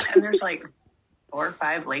 And there's like 4 or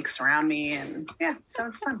 5 lakes around me, and so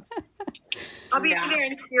it's fun. I'll be there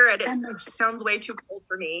in spirit. It sounds way too cold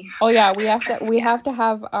for me. Oh yeah, we have to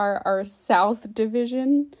have our South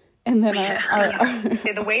Division, and then our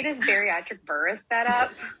the way this bariatric burr is set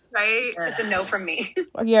up, right? It's a no from me.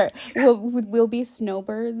 Yeah, we'll be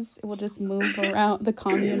snowbirds. We'll just move around the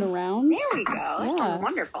commune around. There we go. That sounds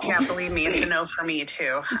wonderful. Yeah, believe me, it's a no for me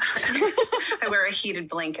too. I wear a heated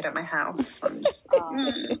blanket at my house. Nice.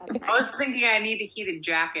 I was thinking I need a heated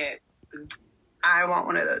jacket. I want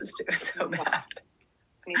one of those too, so bad.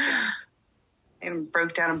 Me too. And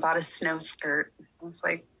broke down and bought a snow skirt. I was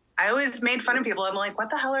like, I always made fun of people. I'm like, what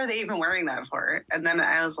the hell are they even wearing that for? And then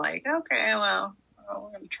I was like, okay, well, we're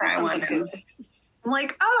going to try one. And I'm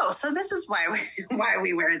like, oh, so this is why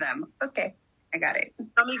we wear them. Okay, I got it.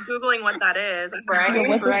 I'll be Googling what that is. Right.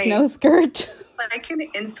 What's a snow skirt? Like an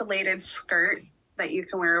insulated skirt that you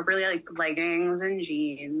can wear over like leggings and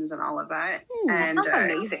jeans and all of that. And that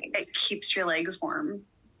sounds amazing. It keeps your legs warm.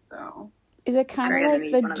 So is it kind of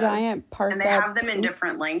like the giant parka? And they have them in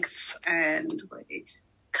different lengths and like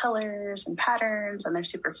colors and patterns, and they're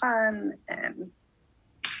super fun. And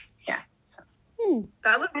so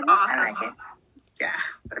that looks awesome. I like it. Yeah,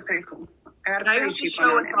 they're pretty cool. I got a pretty cheap one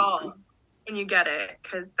on Amazon. When you get it,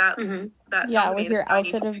 because that sounds with amazing. your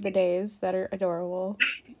outfit of the days that are adorable.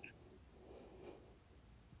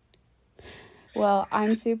 Well,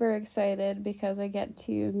 I'm super excited because I get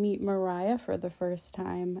to meet Mariah for the first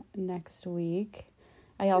time next week.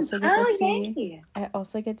 I also get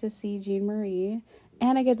to see Jean Marie,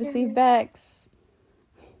 and I get to see Bex.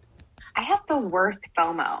 I have the worst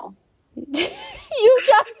FOMO. You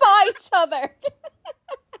just saw each other.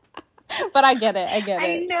 But I get it. I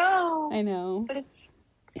know. But it's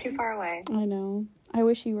too far away. I know. I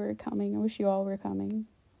wish you were coming. I wish you all were coming.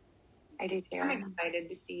 I do too. I'm excited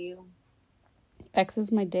to see you. Bex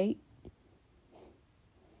is my date.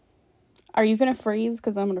 Are you going to freeze?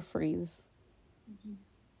 Because I'm going to freeze.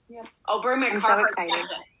 Yep. I'll bring my Carhartt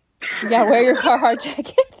jacket. Yeah, wear your Carhartt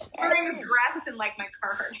jacket. I'm wearing a dress and like my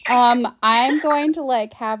Carhartt jacket. I'm going to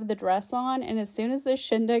like have the dress on, and as soon as this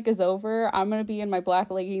shindig is over, I'm going to be in my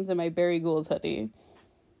black leggings and my BARIGHOULS hoodie.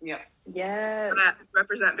 Yep. Yes.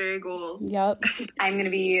 Represent BARIGHOULS. Yep. I'm going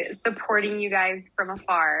to be supporting you guys from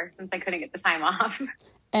afar since I couldn't get the time off.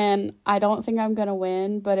 And I don't think I'm going to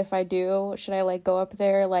win, but if I do, should I, like, go up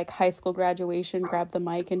there, like, high school graduation, grab the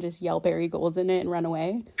mic, and just yell BARIGHOULS in it and run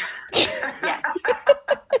away? Yes.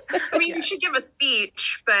 I mean, you should give a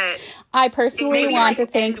speech, but... I personally want to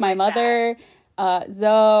thank my mother,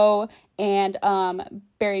 Zoe, and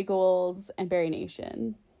BARIGHOULS and Barry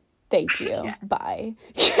Nation. Thank you. Yeah. Bye.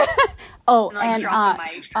 Oh, and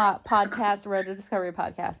podcast, Road to Discovery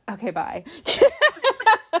podcast. Okay, bye.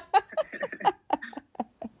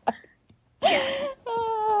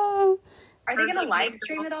 Are they going to live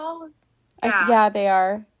stream it all? Yeah, they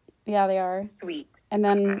are. Yeah, they are. Sweet. And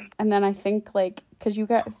then I think, like, because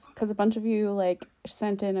a bunch of you, like,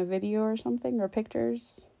 sent in a video or something, or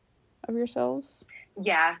pictures of yourselves.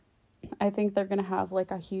 Yeah. I think they're going to have,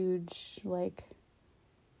 like, a huge, like,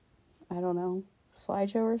 I don't know,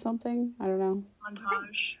 slideshow or something. I don't know.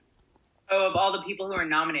 Montage. Oh, of all the people who are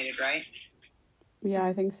nominated, right? Yeah,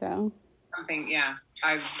 I think so. Something, yeah.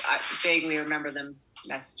 I vaguely remember them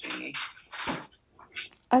messaging me.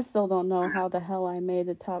 I still don't know how the hell I made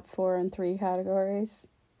a top 4 in 3 categories.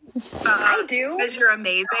 I do. Because you're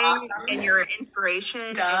amazing and you're an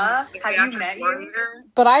inspiration. Duh. Have you met you?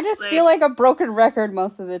 But I just feel like a broken record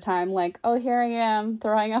most of the time. Like, oh, here I am,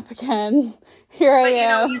 throwing up again. Here I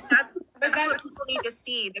am. You know, that's what people need to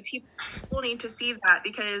see. The people need to see that,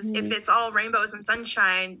 because if it's all rainbows and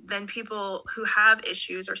sunshine, then people who have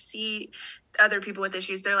issues or see other people with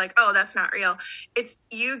issues, they're like, oh, that's not real. It's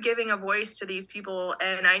you giving a voice to these people,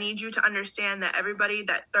 and I need you to understand that everybody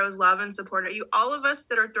that throws love and support at you, all of us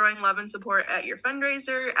that are throwing love and support at your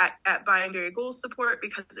fundraiser, at buying BARIGHOULS support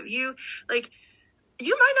because of you, like,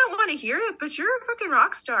 you might not want to hear it, but you're a fucking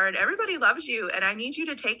rock star and everybody loves you, and I need you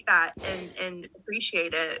to take that and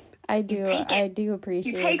appreciate it. I do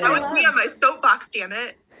appreciate it. That was me on my soapbox, damn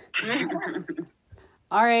it.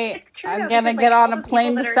 All right, I'm gonna get on a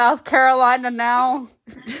plane to South Carolina now.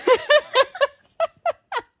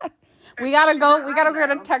 We gotta go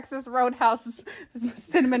to Texas Roadhouse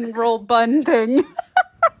cinnamon roll bun thing.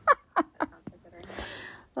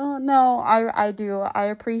 Oh no, I do. I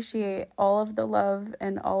appreciate all of the love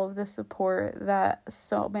and all of the support that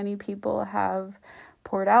so many people have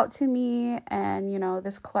poured out to me, and, you know,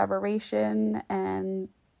 this collaboration and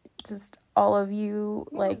just all of you,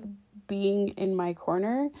 like, being in my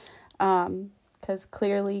corner. Because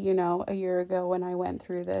clearly, you know, a year ago when I went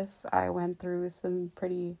through this, I went through some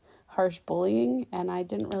pretty harsh bullying, and I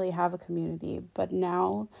didn't really have a community, but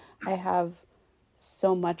now I have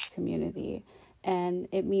so much community. And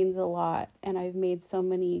it means a lot. And I've made so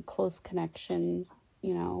many close connections,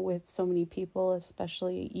 you know, with so many people,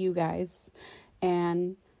 especially you guys.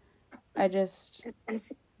 And I just,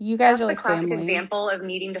 you guys are like family. That's the classic example of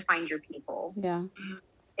needing to find your people. Yeah.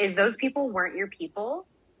 Is those people weren't your people.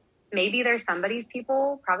 Maybe they're somebody's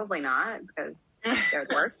people. Probably not, because they're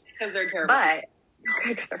the worst. Because they're terrible. But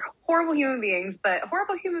because they're horrible human beings. But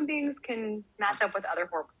horrible human beings can match up with other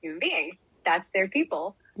horrible human beings. That's their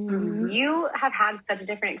people. Mm-hmm. You have had such a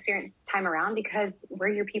different experience this time around because we're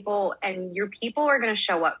your people, and your people are going to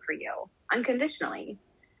show up for you unconditionally.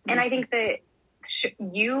 Mm-hmm. And I think that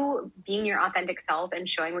you being your authentic self and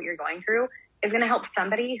showing what you're going through is going to help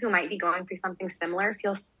somebody who might be going through something similar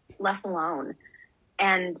feel less alone.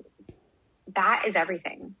 And that is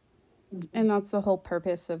everything. And that's the whole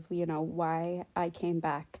purpose of, you know, why I came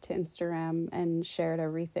back to Instagram and shared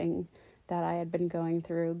everything that I had been going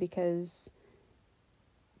through, because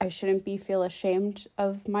I shouldn't feel ashamed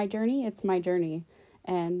of my journey. It's my journey,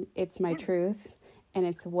 and it's my truth, and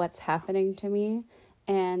it's what's happening to me.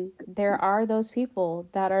 And there are those people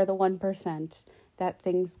that are the 1% that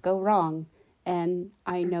things go wrong. And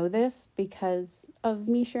I know this because of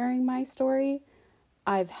me sharing my story.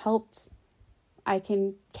 I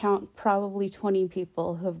can count probably 20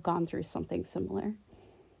 people who have gone through something similar.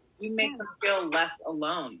 You make them feel less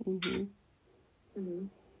alone. Mm-hmm.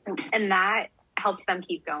 Mm-hmm. And that helps them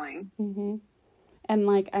keep going. Mm-hmm. And,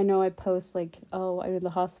 like, I know I post, like, oh, I'm in the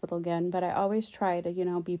hospital again, but I always try to, you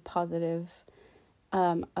know, be positive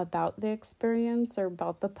about the experience or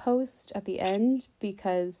about the post at the end,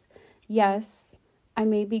 because, yes, I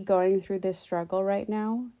may be going through this struggle right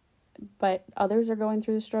now, but others are going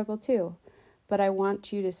through the struggle too. But I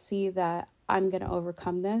want you to see that I'm going to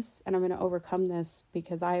overcome this, and I'm going to overcome this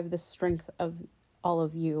because I have the strength of all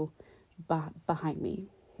of you behind me.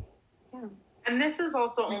 Yeah. And this is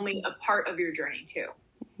also only a part of your journey too.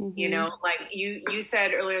 Mm-hmm. You know, like you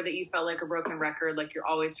said earlier that you felt like a broken record, like you're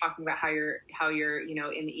always talking about how you're, you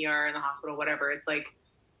know, in the ER, in the hospital, whatever. It's like,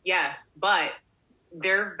 yes, but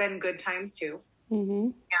there have been good times too. Mm-hmm.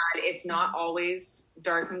 And it's not always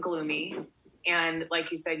dark and gloomy. And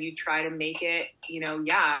like you said, you try to make it, you know,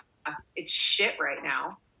 it's shit right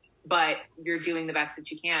now, but you're doing the best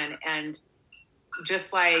that you can. And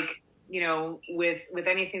just like, you know, with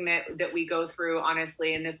anything that we go through,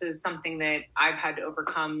 honestly, and this is something that I've had to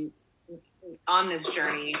overcome on this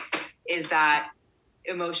journey, is that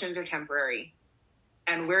emotions are temporary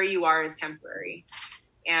and where you are is temporary.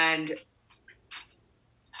 And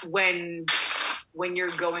when you're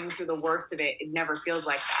going through the worst of it, it never feels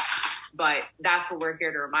like that. But that's what we're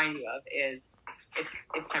here to remind you of, is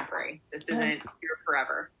it's temporary. This isn't here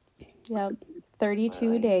forever. Yep.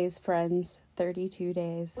 32 days, friends. 32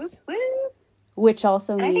 days. Whoop, whoop. Which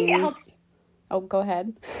also and means... I think it helps. Oh, go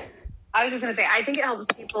ahead. I was just going to say, I think it helps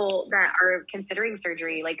people that are considering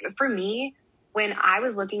surgery. Like, for me, when I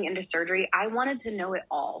was looking into surgery, I wanted to know it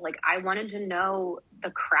all. Like, I wanted to know the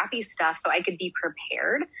crappy stuff so I could be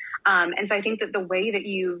prepared. And so I think that the way that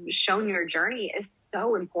you've shown your journey is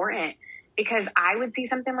so important, because I would see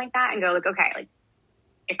something like that and go, like, okay, like,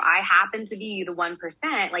 if I happen to be the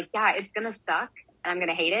 1%, like, yeah, it's going to suck and I'm going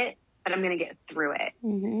to hate it, but I'm going to get through it.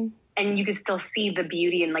 Mm-hmm. And you could still see the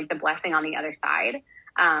beauty and like the blessing on the other side,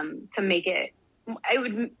 to make it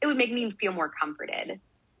would make me feel more comforted,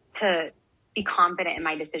 to be confident in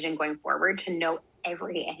my decision going forward, to know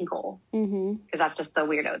every angle. Mm-hmm. Because that's just the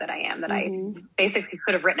weirdo that I am, that I basically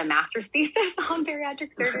could have written a master's thesis on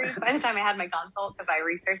bariatric surgery by the time I had my consult, because I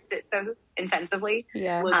researched it so intensively.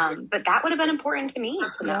 Yeah. But that would have been important to me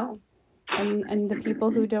to know. And the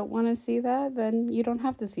people who don't want to see that, then you don't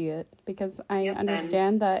have to see it, because I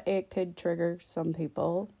understand that it could trigger some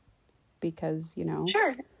people, because, you know.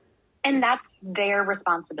 Sure. And that's their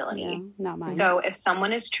responsibility. Yeah, not mine. So if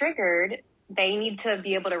someone is triggered, they need to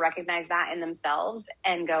be able to recognize that in themselves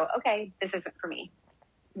and go, okay, this isn't for me.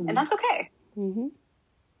 Mm-hmm. And that's okay. Mm-hmm.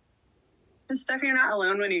 And Steph, you're not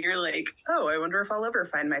alone when you're like, oh, I wonder if I'll ever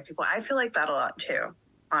find my people. I feel like that a lot too,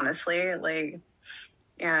 honestly. Like,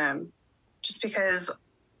 just because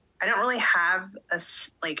I don't really have a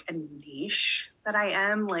niche that I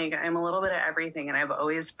am. Like, I'm a little bit of everything, and I've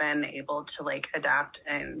always been able to like adapt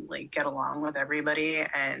and like get along with everybody.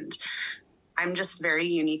 And I'm just very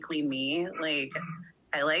uniquely me. Like,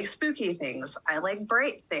 I like spooky things. I like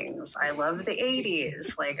bright things. I love the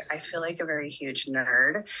 80s. Like, I feel like a very huge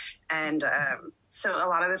nerd. And so a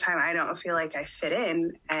lot of the time I don't feel like I fit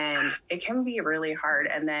in, and it can be really hard.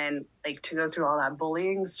 And then like to go through all that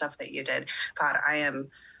bullying stuff that you did, God,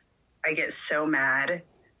 I get so mad.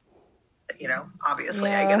 You know,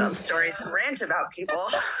 obviously I get on stories and rant about people.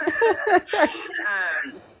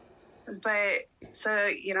 But so,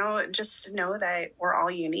 you know, just know that we're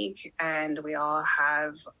all unique and we all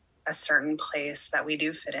have a certain place that we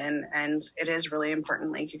do fit in. And it is really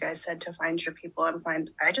important, like you guys said, to find your people and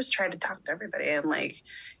I just try to talk to everybody and like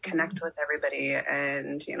connect with everybody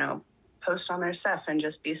and, you know, post on their stuff and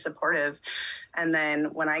just be supportive. And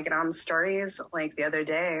then when I get on stories, like the other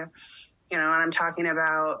day, you know, and I'm talking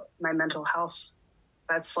about my mental health,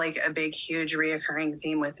 that's like a big, huge reoccurring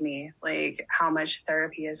theme with me, like how much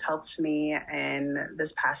therapy has helped me in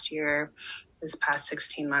this past year, this past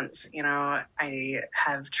 16 months. You know, I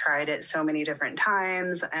have tried it so many different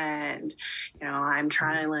times, and, you know, I'm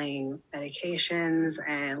trialing medications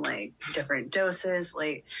and like different doses.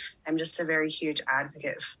 Like, I'm just a very huge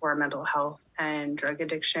advocate for mental health and drug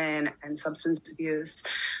addiction and substance abuse.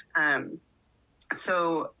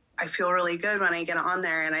 So I feel really good when I get on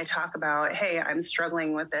there and I talk about, hey, I'm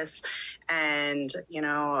struggling with this, and, you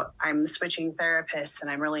know, I'm switching therapists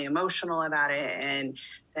and I'm really emotional about it. And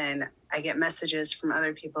then I get messages from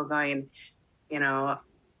other people going, you know,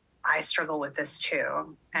 I struggle with this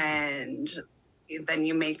too. And then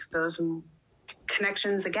you make those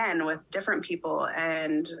connections again with different people.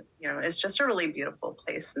 And, you know, it's just a really beautiful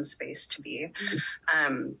place and space to be.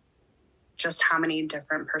 Just how many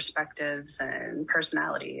different perspectives and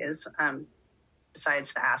personalities,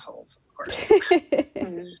 besides the assholes, of course.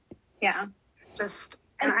 Yeah.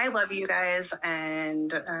 And I love you guys.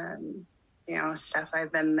 And, you know, Steph,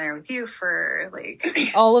 I've been there with you for like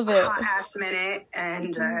all of it, hot ass minute.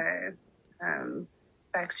 And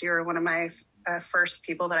Bex, you were one of my first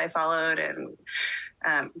people that I followed. And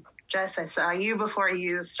Jess, I saw you before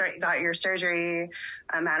you got your surgery.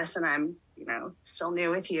 Madison, I'm, you know, still new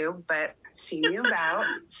with you, but I've seen you about.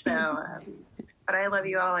 So, but I love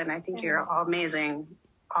you all, and I think you're all amazing,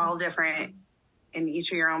 all different in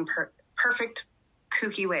each of your own perfect,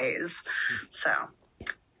 kooky ways. So,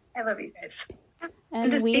 I love you guys.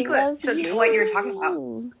 And to speak to what you're talking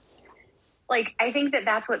about, like, I think that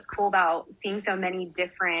that's what's cool about seeing so many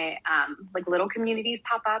different, like, little communities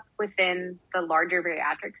pop up within the larger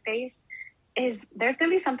bariatric space, is there's going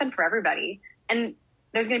to be something for everybody. And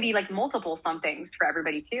there's going to be like multiple somethings for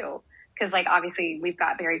everybody too. because like obviously we've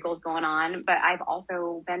got BARIGHOULS going on, but I've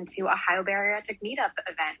also been to Ohio Bariatric meetup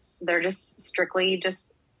events. They're just strictly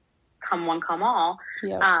just come one, come all.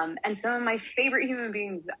 Yep. And some of my favorite human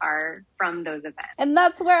beings are from those events. And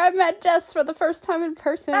that's where I met Jess for the first time in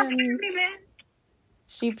person. That's crazy, man.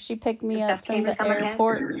 She picked me up from the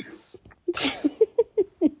airports.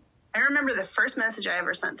 I remember the first message I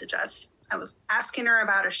ever sent to Jess. I was asking her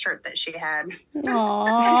about a shirt that she had.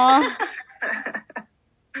 Aww.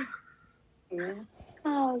 Yeah.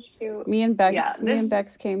 Oh shoot. Me and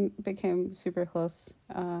Bex became super close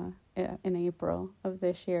in April of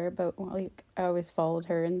this year, but like I always followed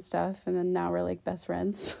her and stuff, and then now we're like best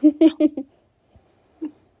friends.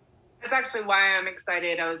 That's actually why I'm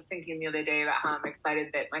excited. I was thinking the other day about how I'm excited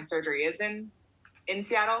that my surgery is in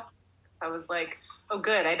Seattle. So I was like, oh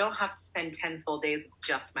good, I don't have to spend 10 full days with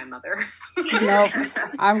just my mother. Nope.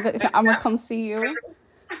 I'm gonna come see you.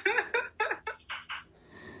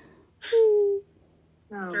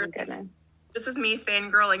 Oh my goodness. This is me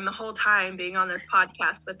fangirling the whole time being on this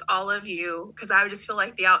podcast with all of you, because I would just feel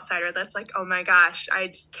like the outsider that's like, oh my gosh, I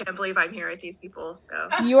just can't believe I'm here with these people. So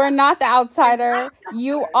You are not the outsider.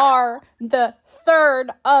 You are the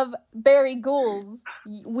third of BARIGHOULS.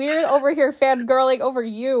 We're over here fangirling over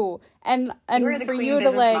you. And You're the for queen you to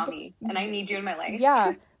business like mommy, and I need you in my life.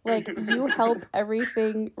 Yeah. Like, you help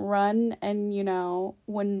everything run, and, you know,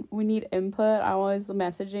 when we need input, I'm always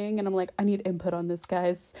messaging, and I'm like, I need input on this,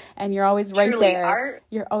 guys. And you're always right there.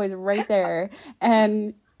 You're always right there.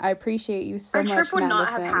 And I appreciate you so much, Our trip would not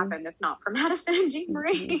have Madison. happened if not for Madison and Jean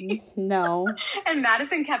Marie. No. And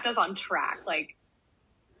Madison kept us on track. Like,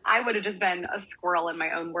 I would have just been a squirrel in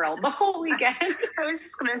my own world the whole weekend. I was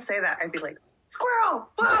just going to say that. I'd be like, squirrel,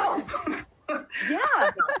 whoa! Yeah.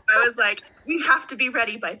 I was like, we have to be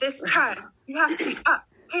ready by this time. You have to be up,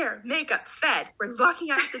 hair, makeup, fed. We're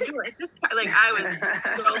locking out the door at this time. Like, I was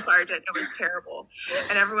drill sergeant. It was terrible.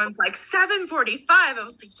 And everyone's like, 7:45. I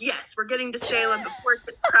was like, yes, we're getting to Salem before it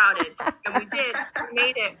gets crowded. And we did. We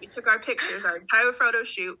made it. We took our pictures. Our entire photo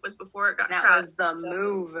shoot was before it got crowded. That was the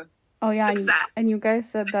move. Oh, yeah. Success. And you guys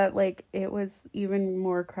said that, like, it was even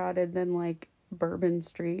more crowded than, like, Bourbon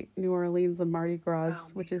Street, New Orleans, and Mardi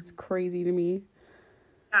Gras, which is crazy to me.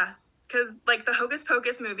 Yes, because like the Hocus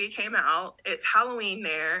Pocus movie came out. It's Halloween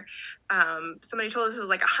there. Somebody told us it was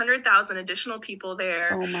like 100,000 additional people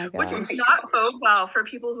there, Oh my which god. is not bode well for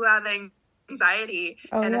people who have anxiety.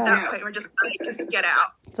 Oh, and yeah. at that point, we're just like, get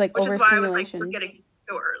out. It's like Which is why I was like, overstimulation. we're getting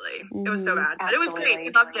so early. It was so bad, but it was great. Absolutely.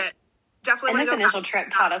 We loved it. Definitely. And wanna this go initial back.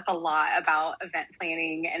 trip taught us a lot about event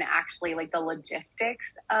planning and actually like the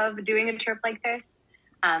logistics of doing a trip like this.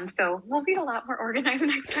 So we'll be a lot more organized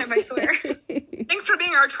next time, I swear. Thanks for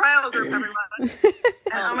being our trial group, everyone. And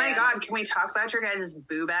oh my god, can we talk about your guys'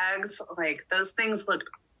 boo bags? Like, those things looked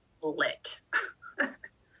lit.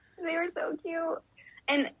 They were so cute.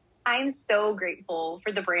 And I'm so grateful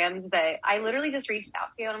for the brands that I literally just reached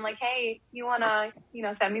out to, and I'm like, hey, you want to,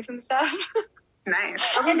 send me some stuff? Nice.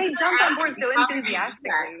 And they jumped on board so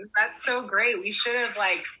enthusiastically. That's so great. We should have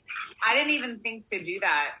I didn't even think to do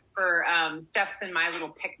that for Steph's and my little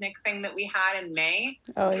picnic thing that we had in May.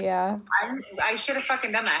 Oh, yeah. I should have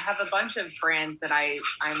fucking done that. I have a bunch of brands that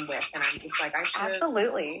I'm with, and I'm just like, I should have.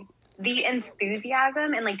 Absolutely. The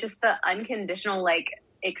enthusiasm and just the unconditional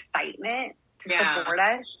excitement to support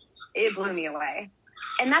us, it blew me away.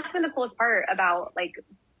 And that's been the coolest part about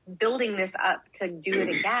building this up to do it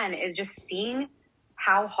again, is just seeing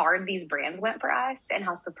how hard these brands went for us and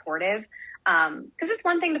how supportive. Because it's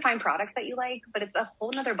one thing to find products that you like, but it's a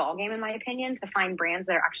whole nother ballgame, in my opinion, to find brands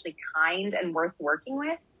that are actually kind and worth working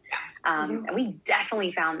with. And we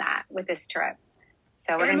definitely found that with this trip.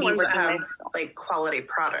 So we're going to be working with quality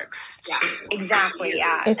products. Yeah, exactly.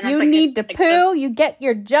 Yeah. If you need to poo, you get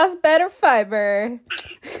your Just Better fiber.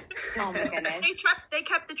 Oh my goodness. They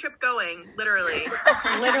kept the trip going, literally.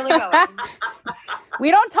 Literally going. We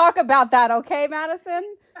don't talk about that, okay, Madison?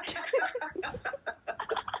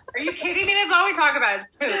 Are you kidding me? That's all we talk about is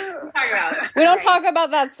poop. We talk about it. We don't talk about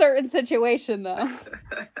that certain situation, though.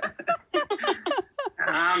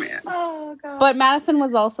 Man. Oh, God. But Madison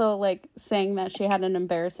was also saying that she had an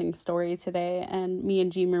embarrassing story today, and me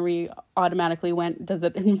and Jean Marie automatically went, does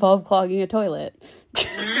it involve clogging a toilet?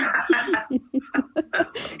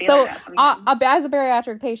 So as a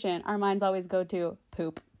bariatric patient, our minds always go to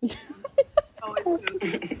poop. Always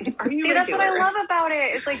poop. Are you See, that's what I love about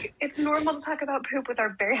it. It's it's normal to talk about poop with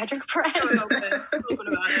our bariatric friends. Open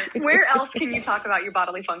about it. Where else can you talk about your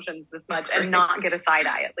bodily functions this much and not get a side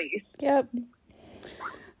eye at least? Yep.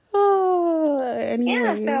 Oh,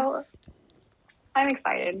 anyways. Yeah, so I'm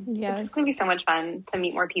excited. Yes. It's just going to be so much fun to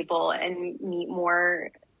meet more people and meet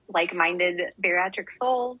more like-minded bariatric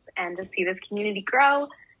souls and to see this community grow.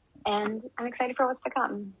 And I'm excited for what's to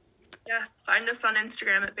come. Yes, find us on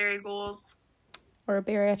Instagram at BARIGHOULS. Or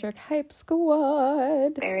Bariatric Hype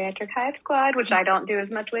Squad. Bariatric Hype Squad, which I don't do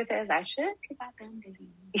as much with as I should because I've been busy.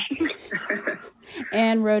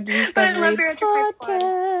 And Road to Discovery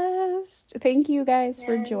Podcast. Thank you guys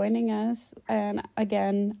for joining us. And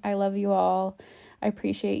again, I love you all. I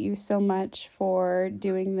appreciate you so much for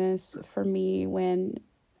doing this for me when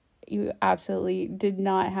you absolutely did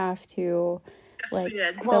not have to. Like,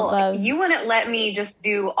 well, you wouldn't let me just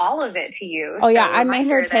do all of it to you. Oh, yeah, I made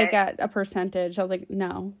her take a percentage. I was like,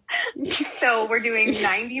 no. So we're doing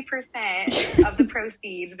 90% of the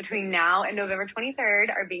proceeds between now and November 23rd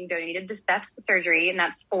are being donated to Steph's surgery, and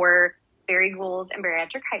that's for BARIGHOULS and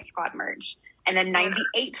Bariatric Hype Squad merch. And then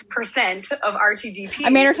 98% of R2DP. I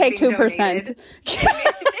made her take 2%.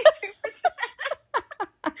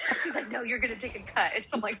 She's like, no, you're going to take a cut.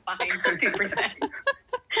 So I'm like, fine, 2%.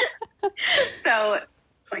 So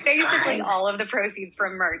basically all of the proceeds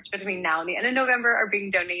from merch between now and the end of November are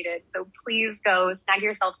being donated. So please go snag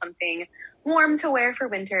yourself something warm to wear for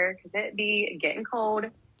winter because it be getting cold.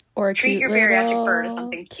 Or treat your bariatric bird to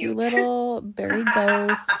something cute. Little berry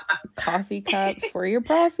ghost coffee cup for your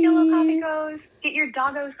coffee. Get a little coffee ghost. Get your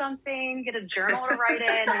doggo something. Get a journal to write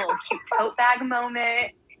in. A little cute tote bag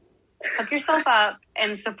moment. Hook yourself up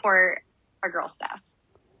and support our girl staff.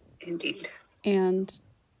 Indeed. And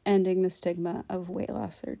ending the stigma of weight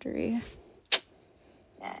loss surgery.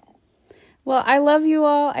 Yes. Well, I love you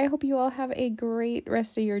all. I hope you all have a great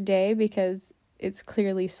rest of your day because it's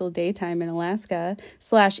clearly still daytime in Alaska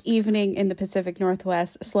 / evening in the Pacific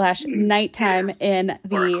Northwest / nighttime in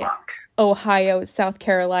the Ohio, South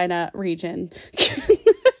Carolina region. Yeah.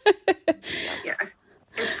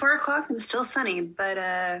 It's 4:00 and still sunny, but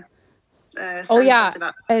oh yeah,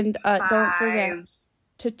 about and don't forget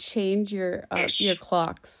to change your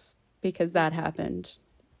clocks because that happened.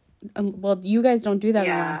 Well, you guys don't do that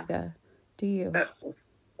in Alaska, do you?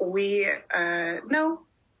 We no.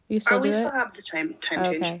 You still do we it? Still have the time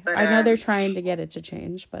change. But I know they're trying to get it to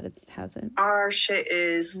change, but it hasn't. Our shit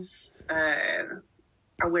is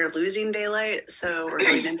we're losing daylight, so we're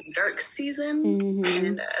going into dark season,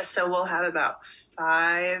 and so we'll have about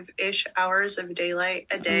 5-ish hours of daylight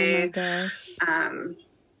a day. Oh my gosh.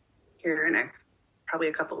 Here in probably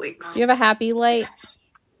a couple weeks. Do you have a happy light?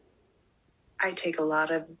 I take a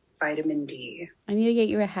lot of vitamin D. I need to get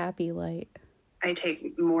you a happy light. I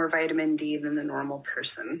take more vitamin D than the normal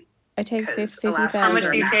person. I take 50,000. How much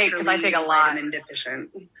do you take? Because I take a lot. Vitamin deficient.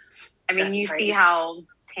 I mean, you see how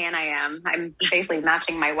tan I am. I'm basically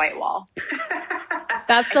matching my white wall.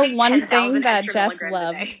 That's the one thing that Jess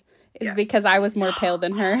loved is because I was more pale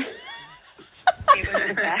than her. It was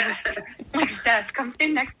the best. Like, Steph, come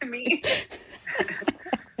stand next to me.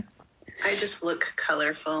 I just look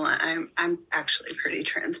colorful. I'm actually pretty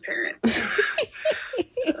transparent.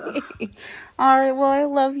 All right. Well, I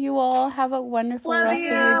love you all. Have a wonderful rest of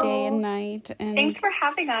your day and night. And thanks for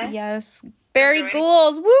having us. Yes.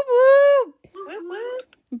 BARIGHOULS. Whoop whoop. Whoop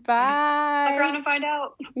whoop. Bye. Fuck around and find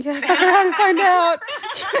out. Yeah, fuck around and find out.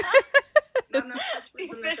 The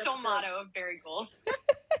official motto of BARIGHOULS.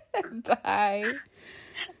 Bye.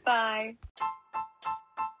 Bye.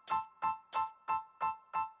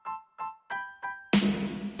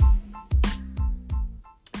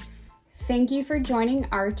 Thank you for joining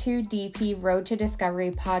R2DP Road to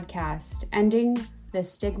Discovery podcast, ending the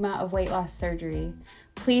stigma of weight loss surgery.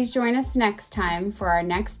 Please join us next time for our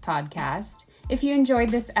next podcast. If you enjoyed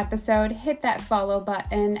this episode, hit that follow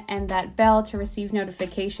button and that bell to receive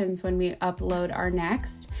notifications when we upload our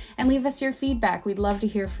next, and leave us your feedback. We'd love to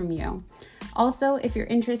hear from you. Also, if you're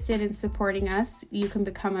interested in supporting us, you can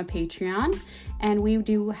become a Patreon, and we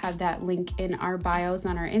do have that link in our bios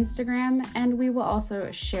on our Instagram, and we will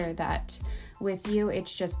also share that with you.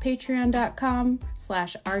 It's just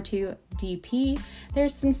patreon.com/R2DP.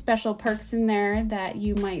 There's some special perks in there that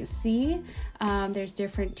you might see. There's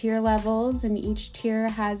different tier levels, and each tier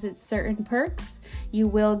has its certain perks. You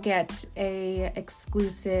will get a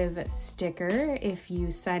exclusive sticker if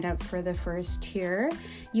you sign up for the first tier.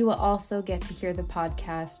 You will also get to hear the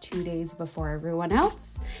podcast 2 days before everyone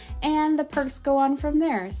else, and the perks go on from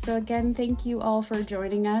there. So again, thank you all for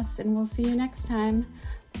joining us, and we'll see you next time.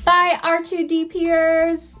 Bye,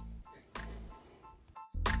 R2DPers!